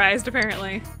still surprised,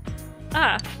 apparently.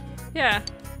 Ah, yeah.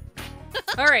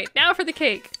 Alright, now for the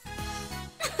cake.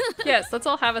 Yes, let's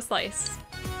all have a slice.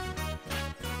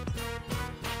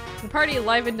 The party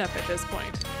livened up at this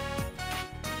point.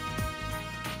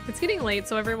 It's getting late,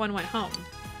 so everyone went home.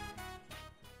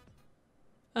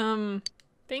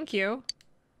 Thank you.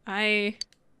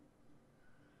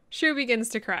 Shu begins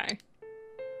to cry.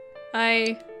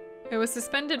 I was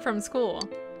suspended from school.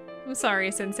 I'm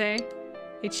sorry, Sensei.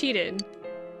 I cheated.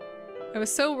 I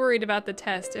was so worried about the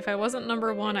test. If I wasn't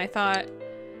number 1, I thought,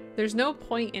 there's no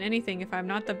point in anything if I'm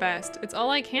not the best. It's all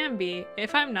I can be.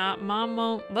 If I'm not, Mom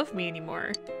won't love me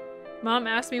anymore. Mom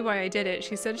asked me why I did it.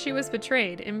 She said she was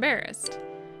betrayed, embarrassed.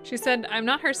 She said I'm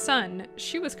not her son.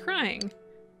 She was crying.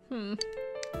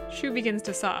 Shu begins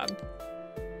to sob.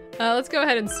 Let's go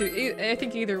ahead and soothe. I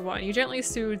think either one. You gently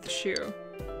soothe Shu.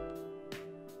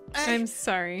 I'm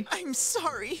sorry. I'm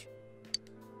sorry.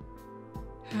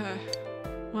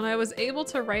 When I was able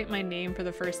to write my name for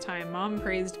the first time, Mom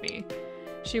praised me.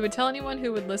 She would tell anyone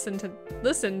who would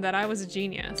listen that I was a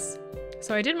genius.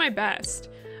 So I did my best.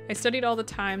 I studied all the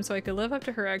time so I could live up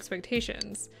to her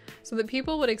expectations, so that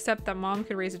people would accept that Mom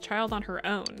could raise a child on her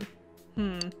own.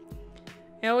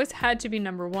 I always had to be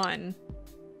number 1.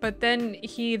 But then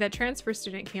that transfer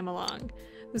student came along.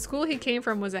 The school he came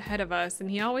from was ahead of us, and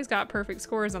he always got perfect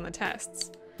scores on the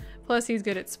tests. Plus, he's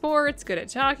good at sports, good at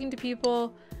talking to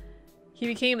people. He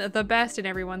became the best in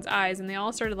everyone's eyes, and they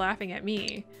all started laughing at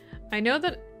me. I know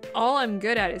that all I'm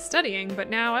good at is studying, but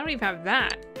now I don't even have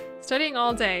that. Studying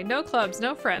all day, no clubs,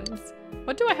 no friends.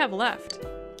 What do I have left?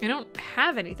 I don't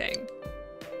have anything.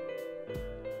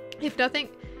 If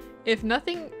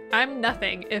nothing, I'm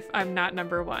nothing if I'm not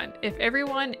number 1.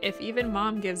 If even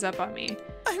Mom gives up on me.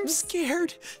 I'm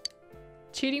scared.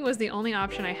 Cheating was the only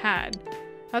option I had.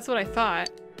 That's what I thought.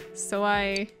 So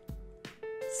I'm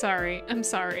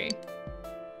sorry.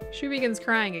 Shu begins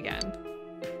crying again.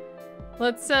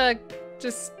 Let's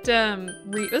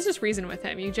just reason with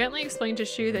him. You gently explain to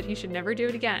Shu that he should never do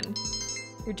it again.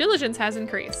 Your diligence has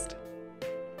increased.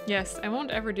 Yes, I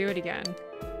won't ever do it again.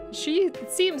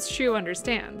 It seems Shu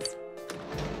understands.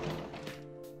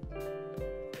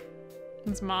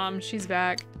 It's Mom, she's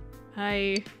back. I'll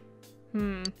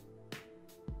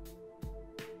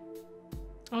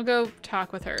go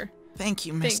talk with her. Thank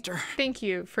you, mister. Thank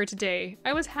you for today.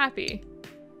 I was happy.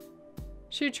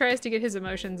 Shu tries to get his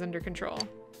emotions under control.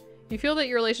 You feel that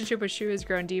your relationship with Shu has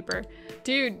grown deeper.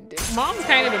 Dude, Mom's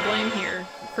kind of to blame here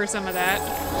for some of that. A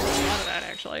lot of that,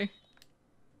 actually.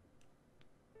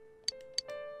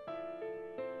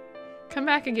 Come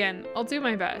back again. I'll do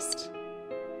my best.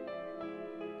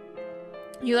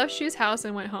 You left Shu's house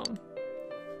and went home.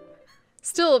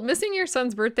 Still, missing your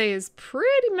son's birthday is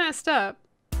pretty messed up.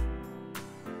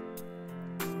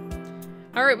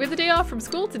 Alright, we have the day off from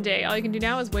school today. All you can do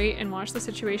now is wait and watch the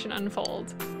situation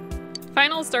unfold.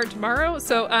 Finals start tomorrow,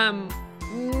 so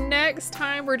next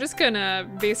time we're just gonna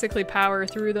basically power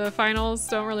through the finals.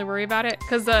 Don't really worry about it,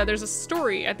 because there's a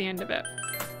story at the end of it.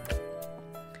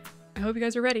 I hope you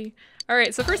guys are ready.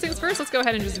 Alright, so first things first, let's go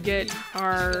ahead and just get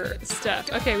our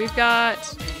stuff. Okay, we've got...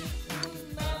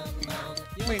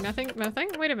 Wait, nothing?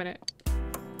 Wait a minute.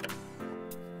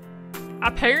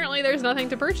 Apparently there's nothing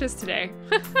to purchase today.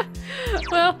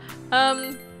 Well,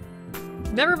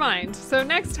 never mind. So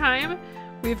next time,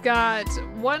 we've got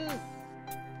one...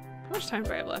 How much time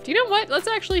do I have left? You know what? Let's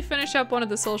actually finish up one of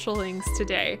the social links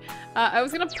today. I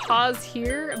was gonna pause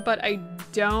here, but I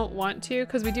don't want to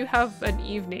because we do have an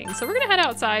evening. So we're gonna head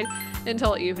outside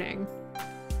until evening.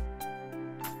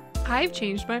 I've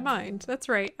changed my mind. That's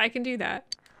right, I can do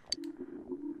that.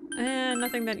 And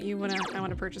nothing that I want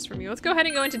to purchase from you. Let's go ahead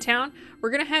and go into town. We're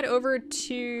gonna head over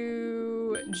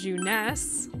to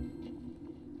Juness.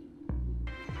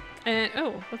 And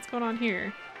oh, what's going on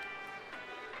here?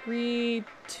 Read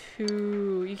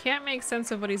to... You can't make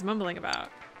sense of what he's mumbling about.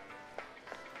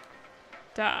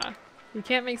 Duh. You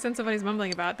can't make sense of what he's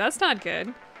mumbling about. That's not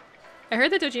good. I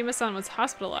heard that Dojima-san was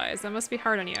hospitalized. That must be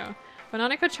hard on you. But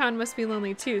Nanako-chan must be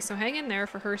lonely too, so hang in there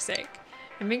for her sake.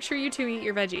 And make sure you two eat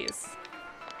your veggies.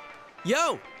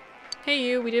 Yo! Hey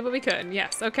you, we did what we could.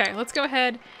 Yes, okay, let's go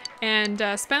ahead and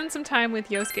spend some time with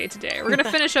Yosuke today. We're gonna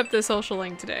finish up the social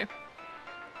link today.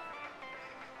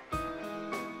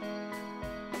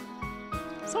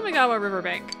 Somigawa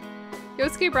Riverbank.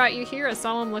 Yosuke brought you here, a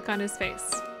solemn look on his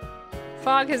face.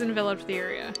 Fog has enveloped the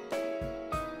area.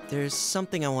 There's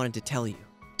something I wanted to tell you.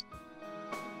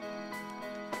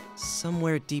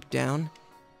 Somewhere deep down,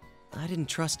 I didn't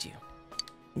trust you.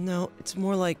 No, it's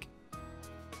more like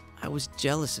I was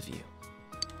jealous of you.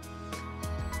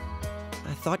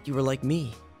 I thought you were like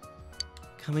me.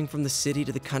 Coming from the city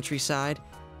to the countryside,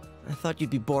 I thought you'd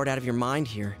be bored out of your mind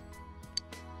here.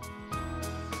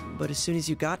 But as soon as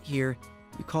you got here,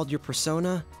 you called your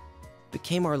persona,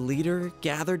 became our leader,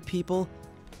 gathered people.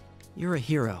 You're a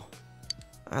hero.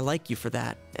 I like you for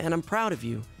that, and I'm proud of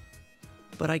you.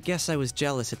 But I guess I was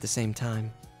jealous at the same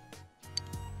time.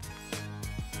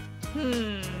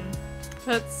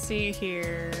 Let's see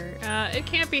here. It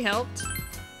can't be helped.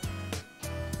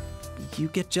 You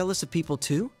get jealous of people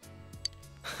too?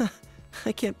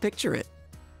 I can't picture it.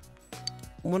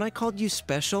 When I called you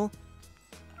special,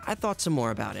 I thought some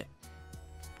more about it.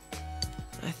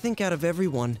 I think out of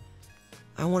everyone,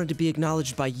 I wanted to be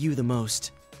acknowledged by you the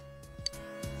most.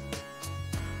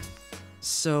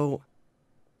 So,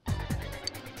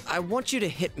 I want you to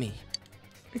hit me.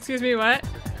 Excuse me, what?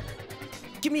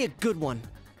 Give me a good one.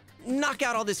 Knock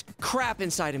out all this crap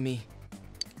inside of me.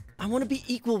 I want to be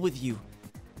equal with you.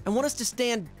 I want us to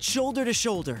stand shoulder to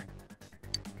shoulder.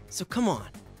 So come on.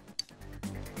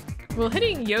 Will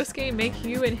hitting Yosuke make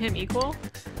you and him equal?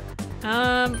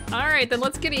 Alright, then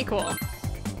let's get equal.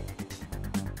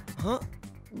 Huh?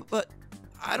 But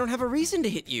I don't have a reason to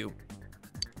hit you.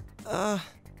 I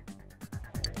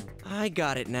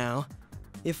got it now.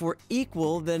 If we're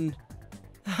equal, then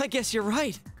I guess you're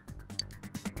right.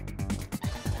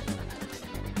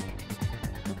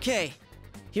 Okay,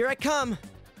 here I come.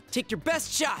 Take your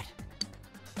best shot.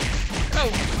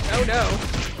 Oh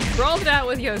no. Rolled it out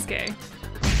with Yosuke.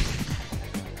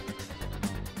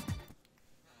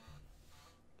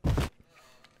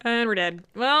 And we're dead.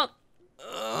 Well.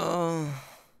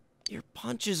 Your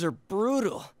punches are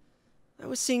brutal. I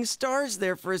was seeing stars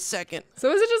there for a second.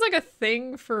 So is it just like a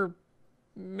thing for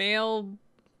male,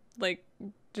 like,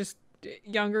 just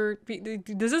younger?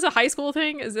 Is this a high school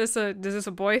thing? Is this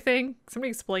a boy thing?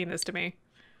 Somebody explain this to me.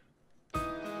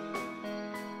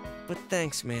 But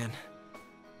thanks, man.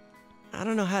 I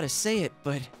don't know how to say it,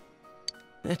 but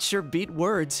that sure beat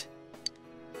words.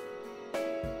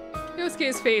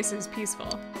 Yosuke's face is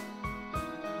peaceful.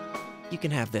 You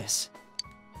can have this.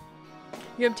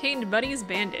 You obtained Buddy's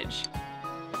bandage.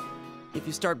 If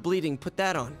you start bleeding, put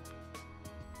that on.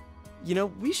 You know,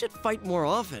 we should fight more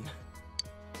often.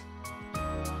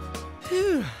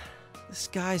 Phew. The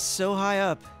sky's so high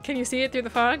up. Can you see it through the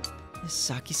fog? Is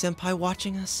Saki-senpai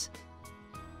watching us?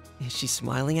 Is she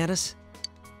smiling at us?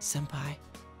 Senpai,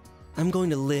 I'm going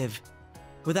to live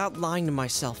without lying to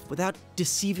myself, without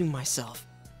deceiving myself.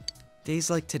 Days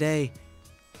like today,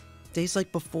 days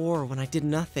like before when I did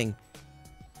nothing,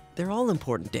 they're all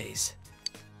important days.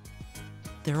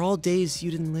 They're all days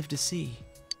you didn't live to see.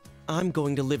 I'm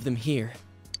going to live them here.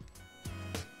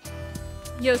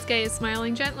 Yosuke is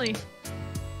smiling gently.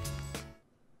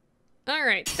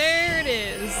 Alright, there it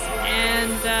is.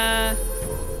 And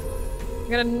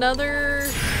we got another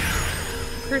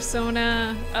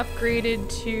persona upgraded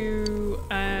to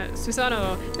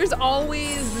Susanoo. There's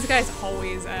always, this guy's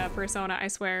always a persona, I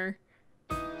swear.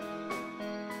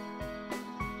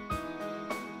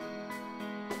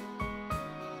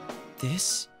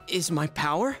 This is my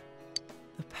power?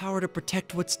 The power to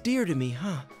protect what's dear to me,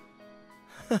 huh?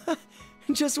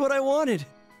 Just what I wanted.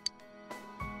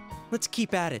 Let's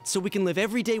keep at it so we can live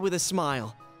every day with a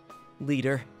smile,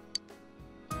 leader.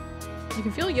 You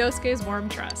can feel Yosuke's warm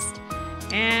trust.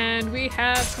 And we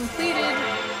have completed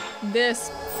this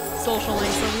social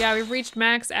link. So yeah, we've reached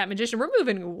max at Magician. We're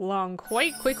moving along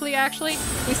quite quickly, actually.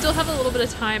 We still have a little bit of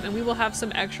time, and we will have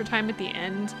some extra time at the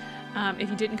end if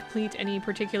you didn't complete any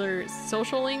particular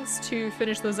social links to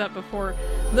finish those up before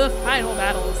the final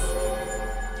battles.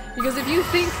 Because if you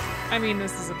think, I mean,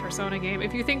 this is a Persona game,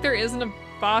 if you think there isn't a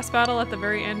boss battle at the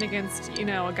very end against, you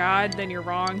know, a god, then you're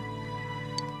wrong.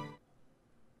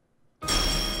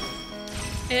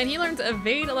 And he learns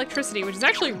Evade Electricity, which is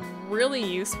actually really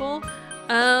useful.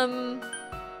 Yeah,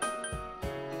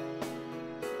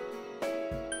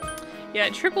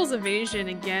 it triples evasion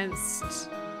against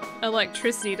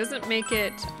electricity. It doesn't make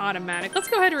it automatic. Let's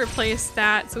go ahead and replace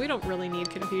that. So we don't really need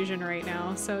confusion right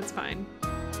now, so it's fine.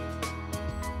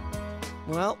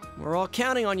 Well, we're all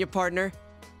counting on you, partner.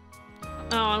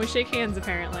 Oh, and we shake hands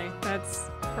apparently.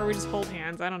 Or we just hold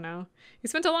hands, I don't know. You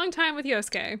spent a long time with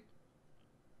Yosuke.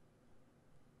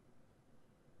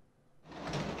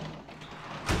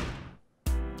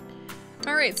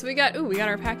 All right, so we got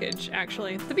our package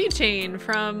actually. The bead chain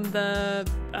from the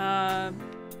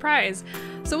prize.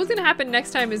 So what's gonna happen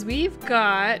next time is we've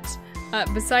got,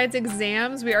 besides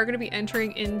exams, we are gonna be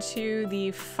entering into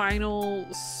the final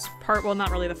part, well, not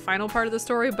really the final part of the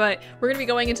story, but we're gonna be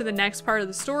going into the next part of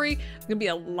the story. There's gonna be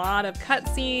a lot of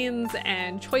cutscenes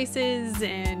and choices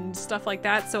and stuff like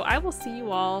that. So I will see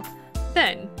you all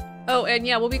then. Oh, and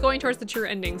yeah, we'll be going towards the true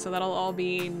ending, so that'll all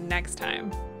be next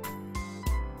time.